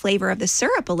the flavor of the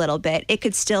syrup a little bit, it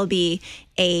could still be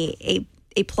a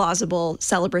plausible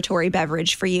celebratory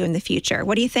beverage for you in the future.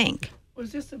 What do you think?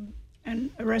 Was this a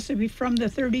recipe from the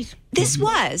 30s? This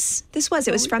was.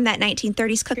 It was from that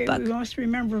 1930s cookbook. Okay, we must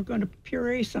remember we're going to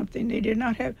puree something. They did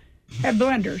not have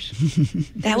blenders.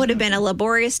 That would have been a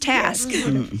laborious task.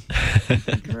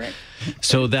 Correct.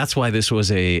 So that's why this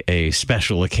was a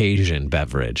special occasion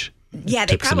beverage. Yeah,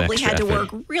 they probably had to work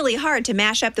really hard to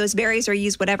mash up those berries or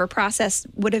use whatever process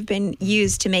would have been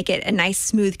used to make it a nice,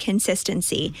 smooth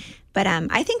consistency. But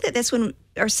I think that this one,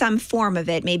 or some form of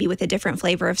it, maybe with a different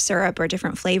flavor of syrup or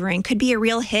different flavoring, could be a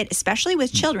real hit, especially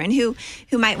with children who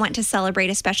might want to celebrate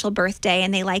a special birthday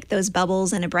and they like those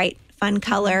bubbles and a bright, fun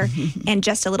color and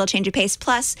just a little change of pace.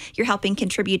 Plus, you're helping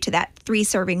contribute to that 3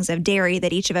 servings of dairy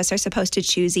that each of us are supposed to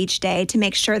choose each day to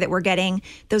make sure that we're getting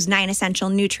those 9 essential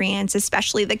nutrients,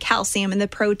 especially the calcium and the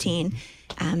protein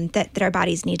that our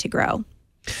bodies need to grow.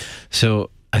 So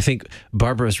I think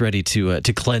Barbara's ready to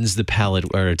cleanse the palate,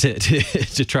 or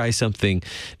to try something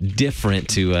different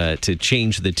to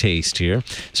change the taste here.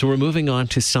 So we're moving on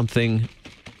to something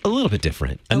a little bit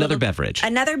different. Another beverage.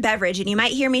 And you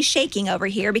might hear me shaking over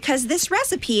here because this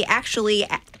recipe actually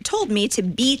told me to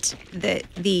beat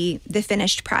the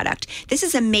finished product. This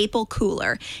is a maple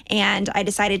cooler, and I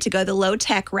decided to go the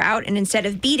low-tech route, and instead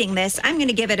of beating this, I'm going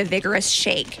to give it a vigorous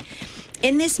shake.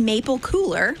 In this maple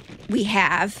cooler, we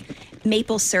have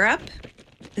maple syrup,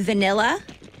 vanilla,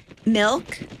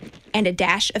 milk, and a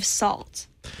dash of salt.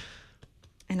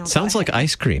 Sounds like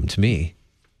ice cream to me.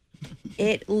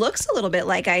 It looks a little bit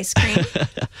like ice cream.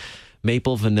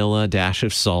 Maple, vanilla, dash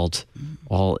of salt,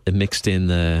 all mixed in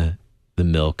the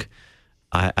milk.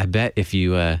 I bet if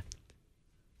you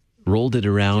rolled it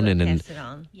around and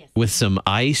with some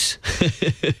ice,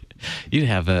 you'd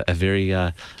have a very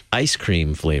ice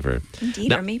cream flavor. Indeed,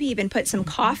 now, or maybe even put some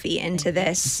coffee into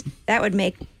this. That would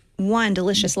make one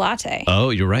delicious latte. Oh,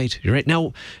 you're right.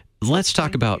 Now, let's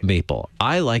talk about maple.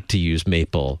 I like to use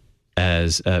maple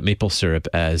syrup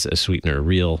as a sweetener,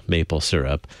 real maple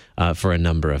syrup, for a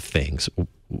number of things.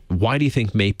 Why do you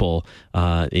think maple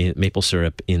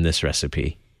syrup in this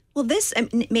recipe? Well, this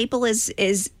maple is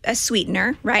a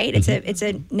sweetener, right? It's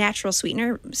a natural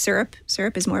sweetener. Syrup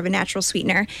is more of a natural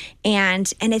sweetener,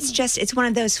 and it's one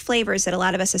of those flavors that a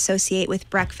lot of us associate with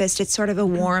breakfast. It's sort of a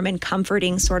warm and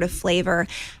comforting sort of flavor.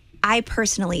 I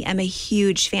personally am a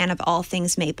huge fan of all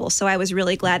things maple. So I was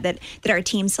really glad that our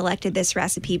team selected this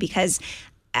recipe, because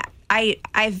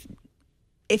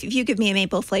if you give me a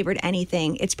maple flavored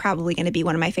anything, it's probably going to be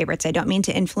one of my favorites. I don't mean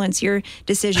to influence your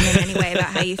decision in any way about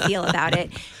how you feel about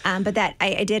it. But that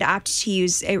I did opt to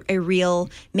use a real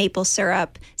maple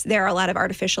syrup. So there are a lot of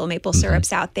artificial maple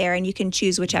syrups out there, and you can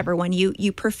choose whichever one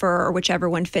you prefer or whichever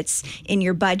one fits in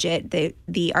your budget.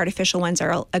 The artificial ones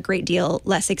are a great deal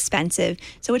less expensive.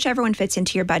 So whichever one fits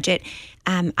into your budget.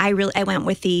 I went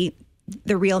with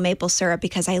the real maple syrup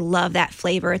because I love that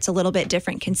flavor. It's a little bit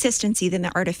different consistency than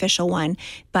the artificial one,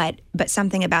 but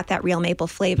something about that real maple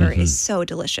flavor is so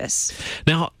delicious.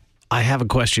 Now, I have a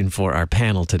question for our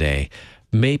panel today.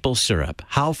 Maple syrup.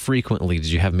 How frequently did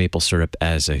you have maple syrup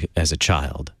as a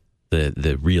child?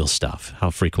 The real stuff.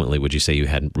 How frequently would you say you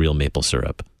had real maple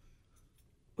syrup?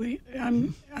 We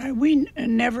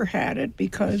never had it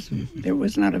because it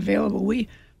was not available.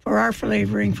 For our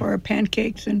flavoring, for our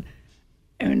pancakes, and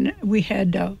we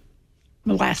had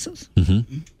molasses.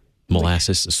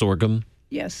 Molasses, sorghum?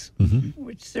 Yes,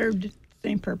 which served the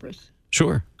same purpose.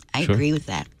 Sure. I agree with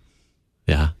that.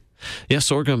 Yeah. Yeah,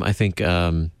 sorghum, I think,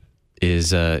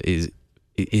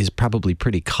 is probably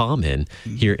pretty common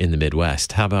here in the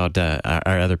Midwest. How about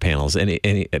our other panels? Any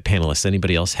panelists?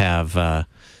 Anybody else have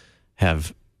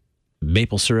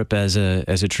maple syrup as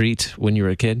a treat when you were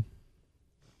a kid?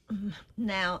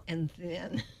 Now and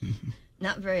then.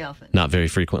 Not very often. Not very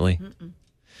frequently?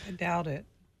 I doubt it.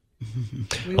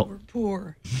 We were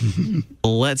poor.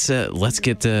 Let's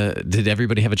get did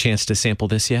everybody have a chance to sample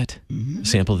this yet?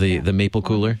 Sample the maple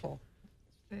cooler? Wonderful.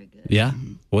 Very good. Yeah?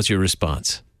 What's your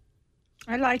response?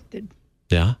 I liked it.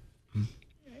 Yeah?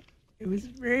 It was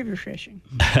very refreshing.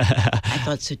 I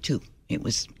thought so too. It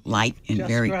was light and Just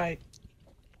very... right.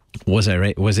 Was I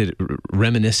right? Was it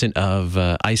reminiscent of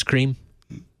ice cream?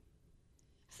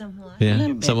 Somewhat.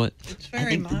 Yeah, somewhat. It's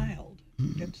very mild.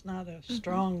 It's not a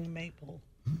strong maple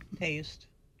taste.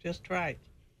 Just right.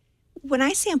 When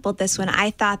I sampled this one, I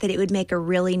thought that it would make a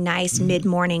really nice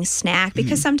mid-morning snack,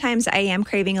 because sometimes I am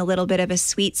craving a little bit of a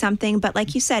sweet something, but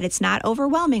like you said, it's not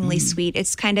overwhelmingly sweet.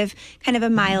 It's kind of a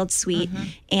mild sweet.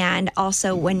 And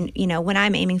also when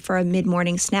I'm aiming for a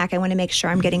mid-morning snack, I want to make sure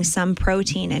I'm getting some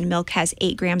protein, and milk has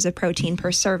 8 grams of protein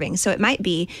per serving. So it might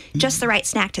be just the right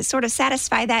snack to sort of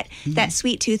satisfy that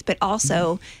sweet tooth, but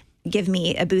also give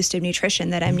me a boost of nutrition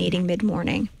that I'm needing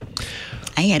mid-morning.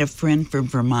 I had a friend from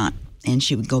Vermont, and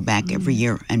she would go back every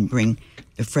year and bring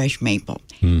the fresh maple.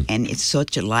 And it's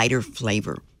such a lighter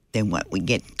flavor than what we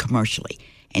get commercially.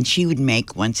 And she would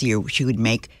make, once a year, she would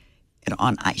make it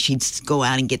on ice. She'd go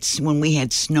out and get, when we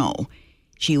had snow,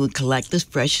 she would collect this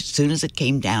fresh as soon as it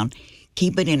came down,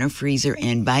 keep it in her freezer, and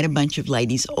invite a bunch of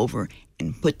ladies over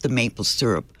and put the maple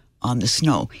syrup on the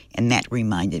snow. And that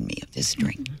reminded me of this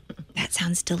drink. That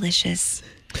sounds delicious.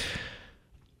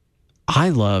 I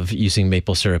love using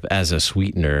maple syrup as a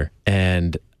sweetener,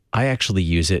 and I actually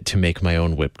use it to make my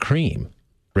own whipped cream.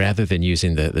 Rather than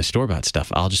using the store-bought stuff,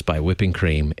 I'll just buy whipping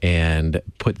cream and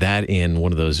put that in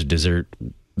one of those dessert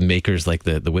makers, like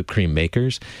the whipped cream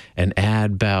makers, and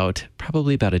add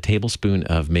probably about a tablespoon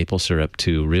of maple syrup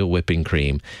to real whipping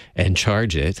cream and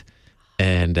charge it.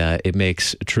 And it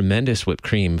makes tremendous whipped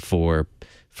cream for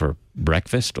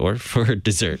breakfast or for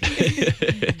dessert.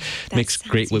 Makes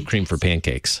great whipped cream for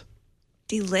pancakes.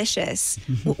 Delicious.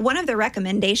 One of the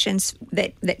recommendations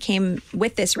that came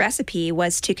with this recipe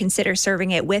was to consider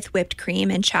serving it with whipped cream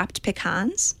and chopped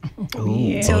pecans.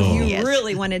 So if you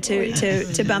really wanted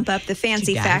to bump up the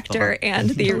fancy factor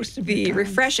and the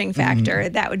refreshing factor,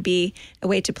 that would be a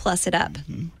way to plus it up.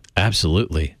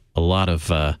 Absolutely. A lot of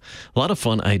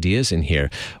fun ideas in here.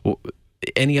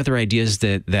 Any other ideas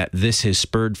that this has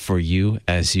spurred for you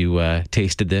as you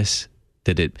tasted this?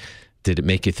 Did it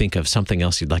make you think of something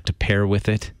else you'd like to pair with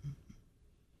it?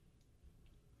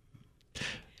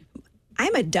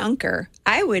 I'm a dunker.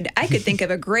 I could think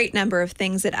of a great number of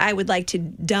things that I would like to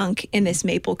dunk in this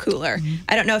maple cooler.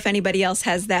 I don't know if anybody else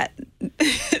has that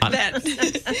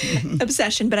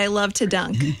obsession, but I love to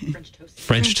dunk.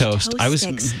 French toast. I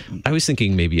was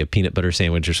thinking maybe a peanut butter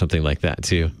sandwich or something like that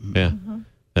too. Yeah,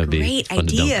 that'd be great fun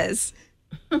ideas.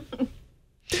 To dunk.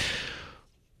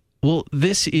 Well,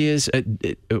 this is,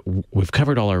 we've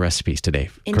covered all our recipes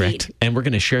today, correct? Indeed. And we're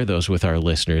going to share those with our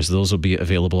listeners. Those will be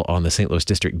available on the St. Louis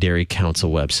District Dairy Council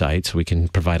website, so we can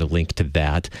provide a link to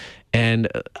that. And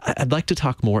I'd like to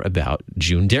talk more about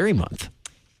June Dairy Month.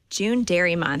 June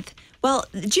Dairy Month. Well,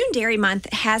 June Dairy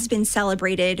Month has been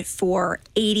celebrated for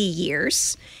 80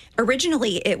 years.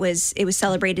 Originally, it was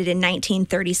celebrated in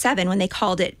 1937 when they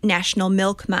called it National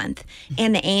Milk Month.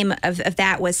 And the aim of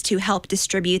that was to help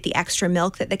distribute the extra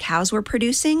milk that the cows were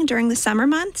producing during the summer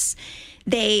months.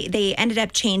 They ended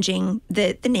up changing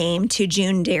the name to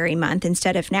June Dairy Month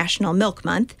instead of National Milk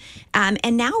Month.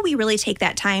 And now we really take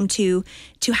that time to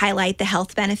highlight the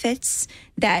health benefits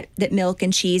that milk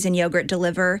and cheese and yogurt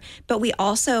deliver. But we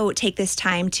also take this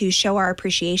time to show our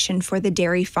appreciation for the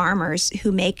dairy farmers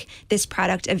who make this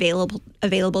product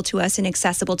available to us and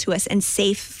accessible to us and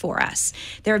safe for us.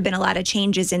 There have been a lot of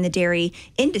changes in the dairy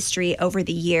industry over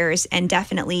the years, and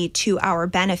definitely to our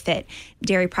benefit.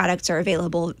 Dairy products are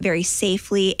available very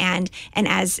safely, and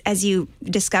as you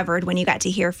discovered when you got to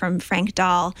hear from Frank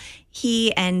Dahl,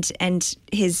 he and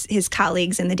his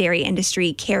colleagues in the dairy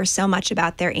industry care so much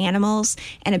about their animals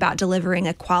and about delivering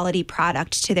a quality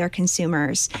product to their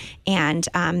consumers. And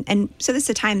so this is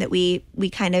a time that we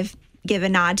kind of give a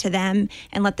nod to them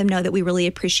and let them know that we really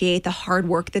appreciate the hard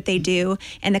work that they do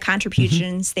and the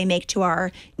contributions they make to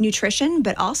our nutrition,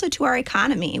 but also to our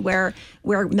economy. Where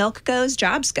milk goes,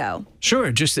 jobs go. Sure.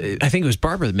 Just, I think it was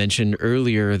Barbara that mentioned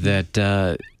earlier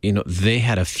that, they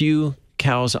had a few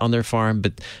cows on their farm,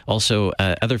 but also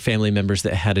other family members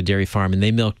that had a dairy farm, and they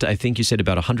milked, I think you said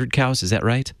about 100 cows. Is that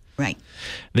right? Right.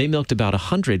 They milked about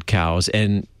 100 cows,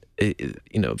 and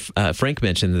Frank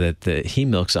mentioned that he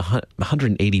milks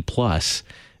 180 plus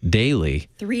daily.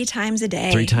 3 times a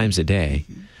day. 3 times a day.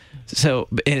 So,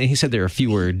 and he said there are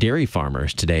fewer dairy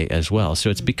farmers today as well.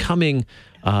 So it's becoming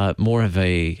more of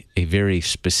a very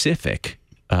specific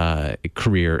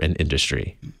career and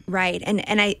industry. Right.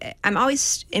 And I'm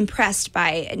always impressed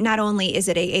by, not only is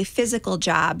it a physical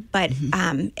job, but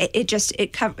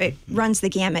it runs the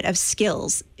gamut of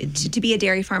skills. To be a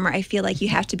dairy farmer, I feel like you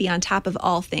have to be on top of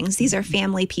all things. These are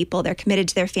family people. They're committed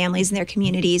to their families and their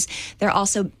communities. They're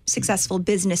also successful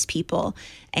business people,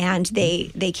 and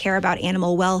they care about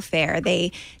animal welfare.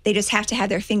 They just have to have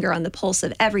their finger on the pulse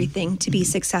of everything to be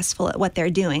successful at what they're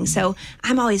doing. So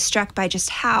I'm always struck by just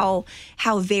how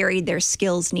varied their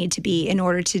skills need to be in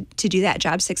order to do that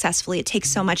job successfully. It takes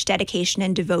so much dedication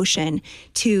and devotion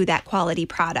to that quality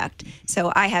product.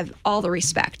 So I have all the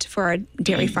respect for our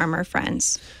dairy farmer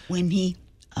friends. When the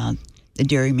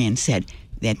dairyman said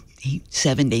that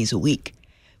 7 days a week,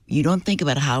 you don't think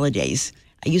about holidays.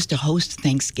 I used to host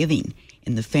Thanksgiving,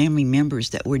 and the family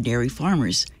members that were dairy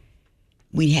farmers,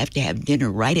 we'd have to have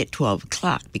dinner right at 12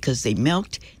 o'clock because they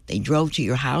milked, they drove to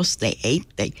your house, they ate,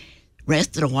 they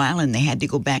rested a while, and they had to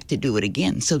go back to do it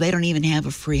again. So they don't even have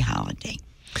a free holiday.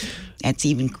 That's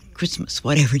even Christmas,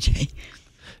 whatever day.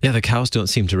 Yeah, the cows don't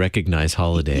seem to recognize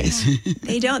holidays. Yeah.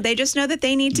 They don't. They just know that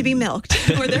they need to be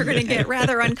milked or they're going to get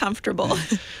rather uncomfortable.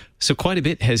 So quite a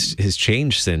bit has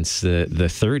changed since the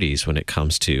 30s when it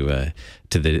comes to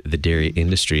the dairy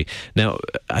industry. Now,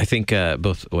 I think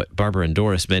both what Barbara and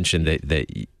Doris mentioned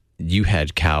that you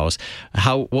had cows.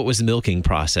 What was the milking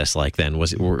process like then?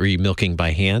 Were you milking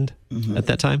by hand at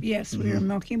that time? Yes, we were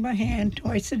milking by hand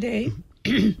twice a day.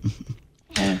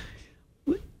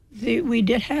 We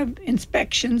did have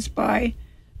inspections by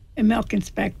a milk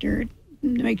inspector to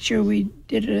make sure we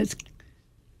did it as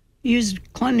used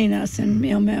cleanliness and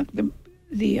milk.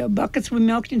 The buckets we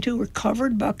milked into were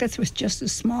covered buckets with just a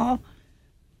small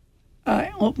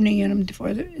opening in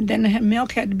them. Then the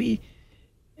milk had to be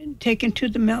taken to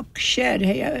the milk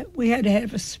shed. We had to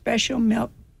have a special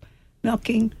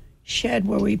milking shed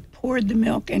where we poured the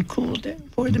milk and cooled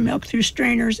it. Poured the milk through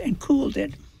strainers and cooled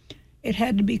it. It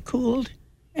had to be cooled,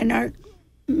 and our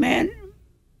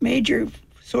major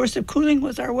source of cooling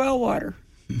was our well water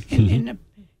in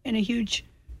a huge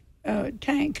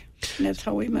tank. And that's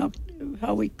how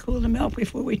we cooled the milk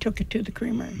before we took it to the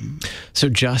creamery. So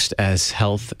just as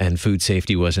health and food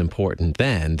safety was important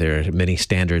then, there are many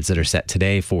standards that are set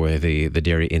today for the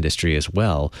dairy industry as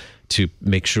well to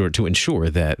ensure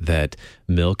that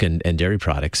milk and dairy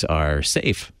products are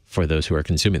safe for those who are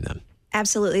consuming them.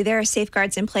 Absolutely. There are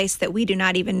safeguards in place that we do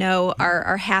not even know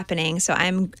are happening. So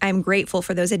I'm grateful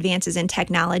for those advances in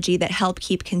technology that help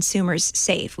keep consumers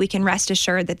safe. We can rest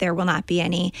assured that there will not be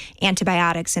any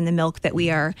antibiotics in the milk that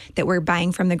we're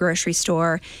buying from the grocery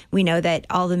store. We know that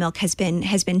all the milk has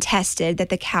been tested, that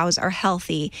the cows are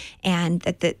healthy, and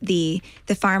that the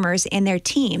farmers and their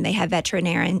team, they have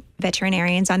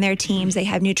veterinarians on their teams, they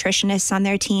have nutritionists on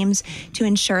their teams to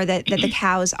ensure that the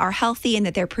cows are healthy and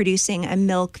that they're producing a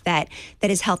milk that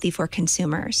is healthy for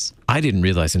consumers. I didn't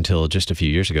realize until just a few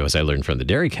years ago, as I learned from the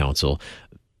Dairy Council,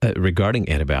 regarding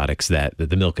antibiotics, that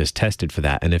the milk is tested for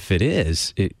that. And if it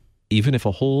is, even if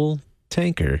a whole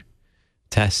tanker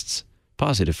tests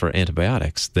positive for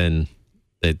antibiotics, then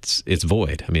it's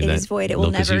void. I mean, it that is void. It milk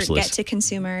will never is useless. get to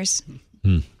consumers.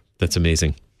 That's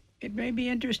amazing. It may be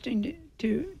interesting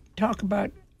to talk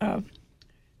about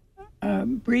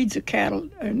breeds of cattle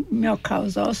and milk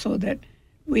cows also that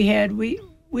we had. We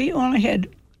only had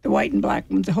the white and black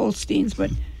ones, the Holsteins,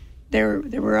 but there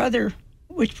were other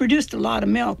which produced a lot of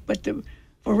milk, but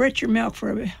for richer milk,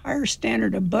 for a higher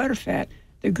standard of butterfat,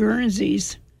 the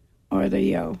Guernseys or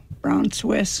the brown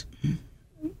Swiss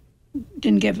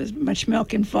didn't give as much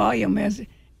milk in volume as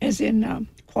in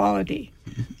quality.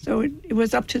 So it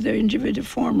was up to the individual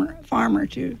farmer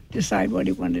to decide what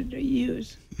he wanted to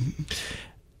use.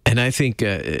 And I think,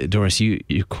 Doris, you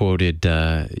quoted,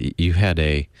 you had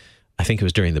I think it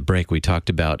was during the break, we talked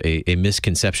about a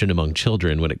misconception among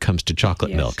children when it comes to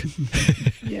chocolate milk.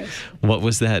 Yes. What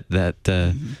was that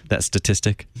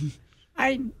statistic?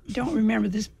 I don't remember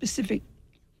the specific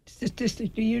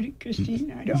statistic. Do you,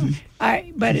 Christine? I don't.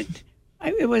 But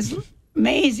it was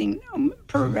amazing.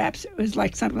 Perhaps it was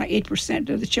like something like 8%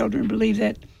 of the children believe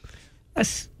that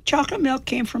chocolate milk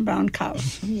came from brown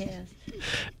cows. Yes.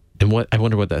 And I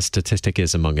wonder what that statistic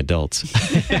is among adults.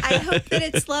 I hope that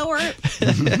it's lower,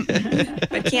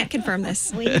 but can't confirm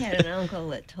this. We had an uncle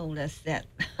that told us that,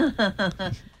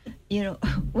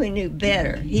 we knew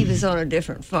better. He was on a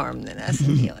different farm than us,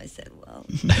 and he always said, well,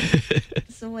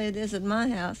 that's the way it is at my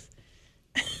house.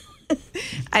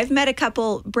 I've met a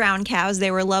couple brown cows. They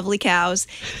were lovely cows,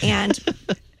 and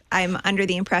I'm under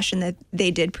the impression that they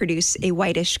did produce a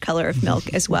whitish color of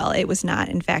milk as well. It was not,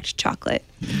 in fact, chocolate.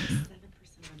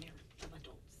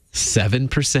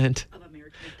 7%?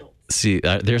 See,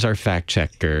 there's our fact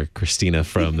checker, Christina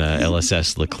from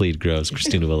LSS Laclede Groves,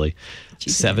 Christina Willie.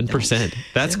 7%.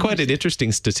 That's quite an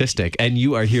interesting statistic, and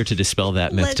you are here to dispel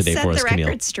that myth today for us, Camille.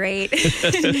 Let's set the record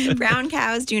straight. Brown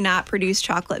cows do not produce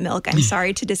chocolate milk. I'm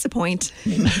sorry to disappoint.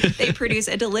 They produce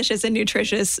a delicious and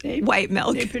nutritious white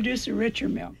milk. They produce a richer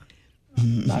milk.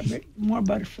 More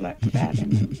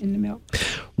butterfat in the milk.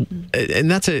 And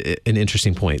that's an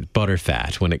interesting point,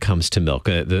 butterfat, when it comes to milk,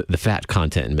 the fat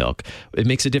content in milk. It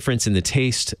makes a difference in the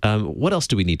taste. What else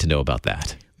do we need to know about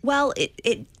that? Well,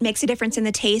 it makes a difference in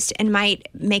the taste and might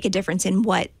make a difference in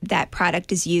what that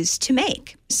product is used to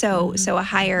make. So a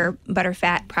higher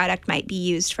butterfat product might be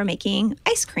used for making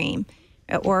ice cream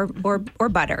or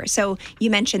butter. So you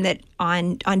mentioned that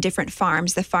on different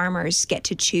farms, the farmers get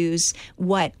to choose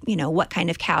what kind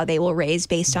of cow they will raise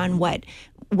based on what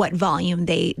volume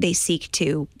they seek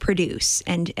to produce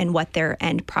and what their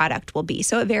end product will be.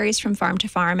 So it varies from farm to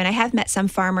farm. And I have met some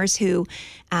farmers who,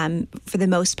 for the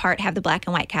most part, have the black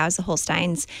and white cows, the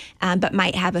Holsteins, but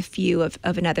might have a few of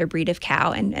another breed of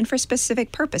cow and for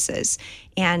specific purposes.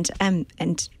 And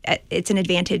it's an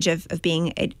advantage of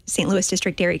being a St. Louis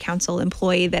District Dairy Council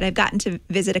employee that I've gotten to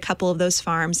visit a couple of those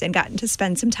farms and gotten to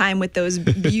spend some time with those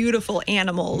beautiful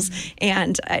animals.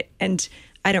 And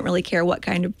I don't really care what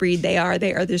kind of breed they are.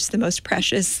 They are just the most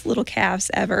precious little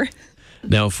calves ever.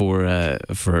 Now, for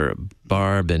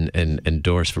Barb and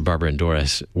Doris, for Barbara and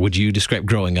Doris, would you describe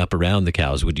growing up around the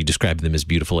cows? Would you describe them as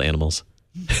beautiful animals?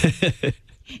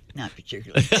 Not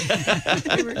particularly.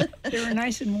 They were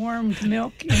nice and warm to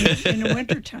milk in the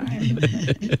wintertime.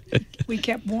 We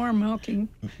kept warm milking.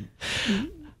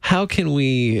 How can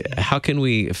we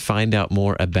find out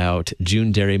more about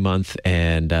June Dairy Month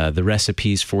and the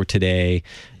recipes for today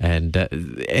and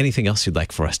anything else you'd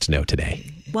like for us to know today?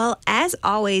 Well, as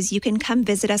always, you can come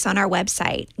visit us on our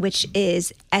website, which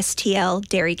is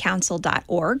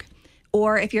stldairycouncil.org.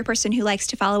 Or if you're a person who likes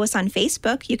to follow us on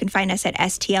Facebook, you can find us at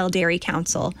STL Dairy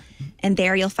Council. And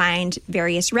there you'll find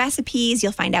various recipes,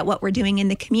 you'll find out what we're doing in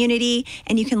the community,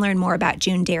 and you can learn more about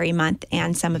June Dairy Month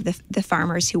and some of the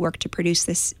farmers who work to produce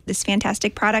this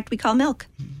fantastic product we call milk.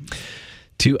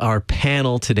 To our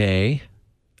panel today,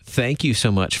 thank you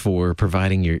so much for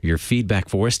providing your feedback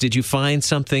for us. Did you find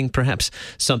perhaps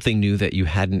something new that you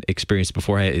hadn't experienced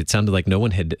before? It sounded like no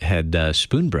one had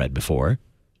spoon bread before.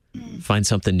 Find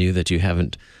something new that you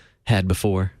haven't had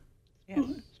before? Yeah,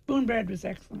 spoon bread was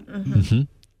excellent. Mm-hmm. It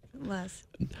was.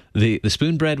 The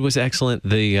spoon bread was excellent.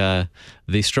 The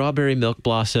strawberry milk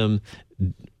blossom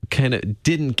kind of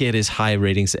didn't get as high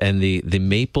ratings, and the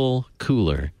maple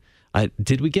cooler.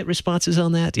 Did we get responses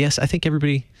on that? Yes, I think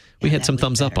we had some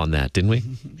thumbs up on that, didn't we?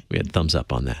 We had thumbs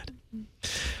up on that.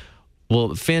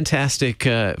 Well, fantastic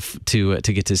to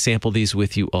get to sample these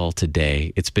with you all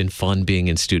today. It's been fun being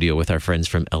in studio with our friends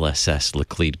from LSS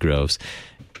Laclede Groves.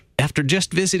 after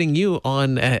just visiting you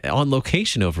on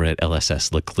location over at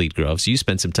LSS Laclede Grove. So you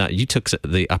spent some time. You took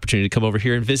the opportunity to come over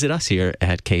here and visit us here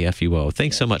at KFUO.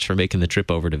 Thanks so much for making the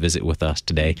trip over to visit with us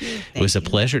today. It was a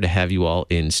pleasure to have you all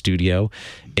in studio,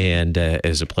 and it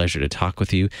was a pleasure to talk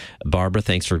with you. Barbara,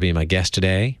 thanks for being my guest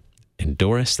today. And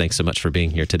Doris, thanks so much for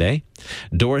being here today.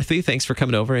 Dorothy, thanks for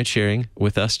coming over and sharing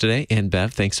with us today. And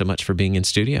Bev, thanks so much for being in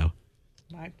studio.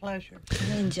 My pleasure.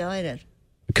 I enjoyed it.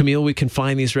 Camille, we can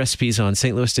find these recipes on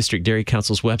St. Louis District Dairy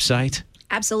Council's website.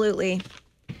 Absolutely.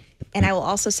 And I will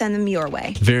also send them your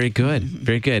way. Very good.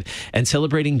 Very good. And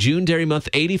celebrating June Dairy Month,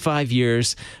 85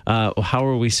 years. How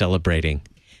are we celebrating?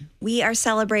 We are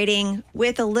celebrating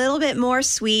with a little bit more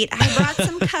sweet. I brought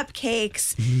some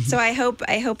cupcakes, so I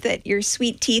hope that your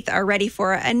sweet teeth are ready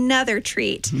for another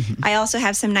treat. I also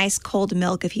have some nice cold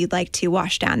milk if you'd like to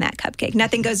wash down that cupcake.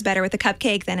 Nothing goes better with a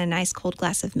cupcake than a nice cold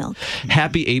glass of milk.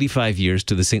 Happy 85 years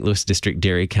to the St. Louis District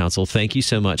Dairy Council. Thank you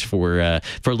so much for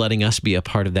letting us be a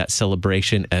part of that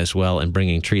celebration as well and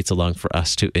bringing treats along for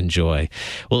us to enjoy.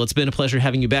 Well, it's been a pleasure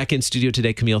having you back in studio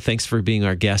today, Camille. Thanks for being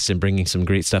our guest and bringing some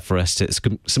great stuff for us,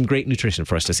 some great nutrition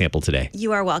for us to sample today.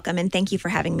 You are welcome, and thank you for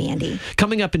having me, Andy.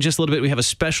 Coming up in just a little bit, we have a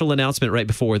special announcement right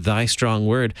before Thy Strong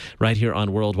Word right here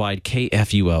on Worldwide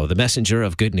KFUO, the messenger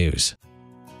of good news.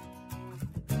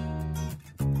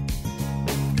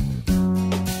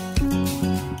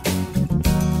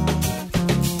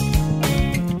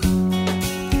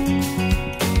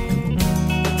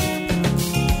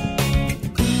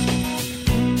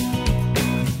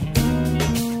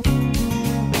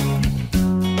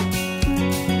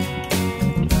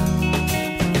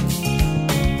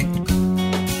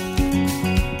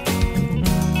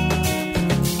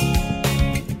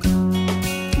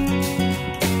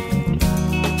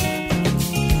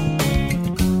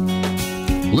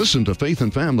 Listen to Faith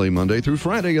and Family Monday through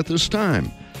Friday at this time.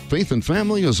 Faith and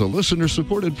Family is a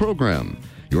listener-supported program.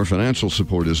 Your financial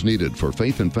support is needed for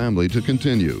Faith and Family to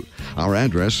continue. Our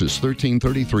address is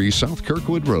 1333 South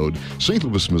Kirkwood Road, St.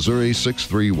 Louis, Missouri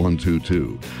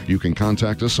 63122. You can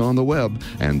contact us on the web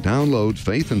and download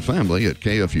Faith and Family at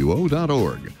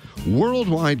kfuo.org.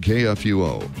 Worldwide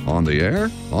KFUO, on the air,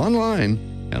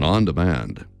 online, and on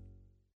demand.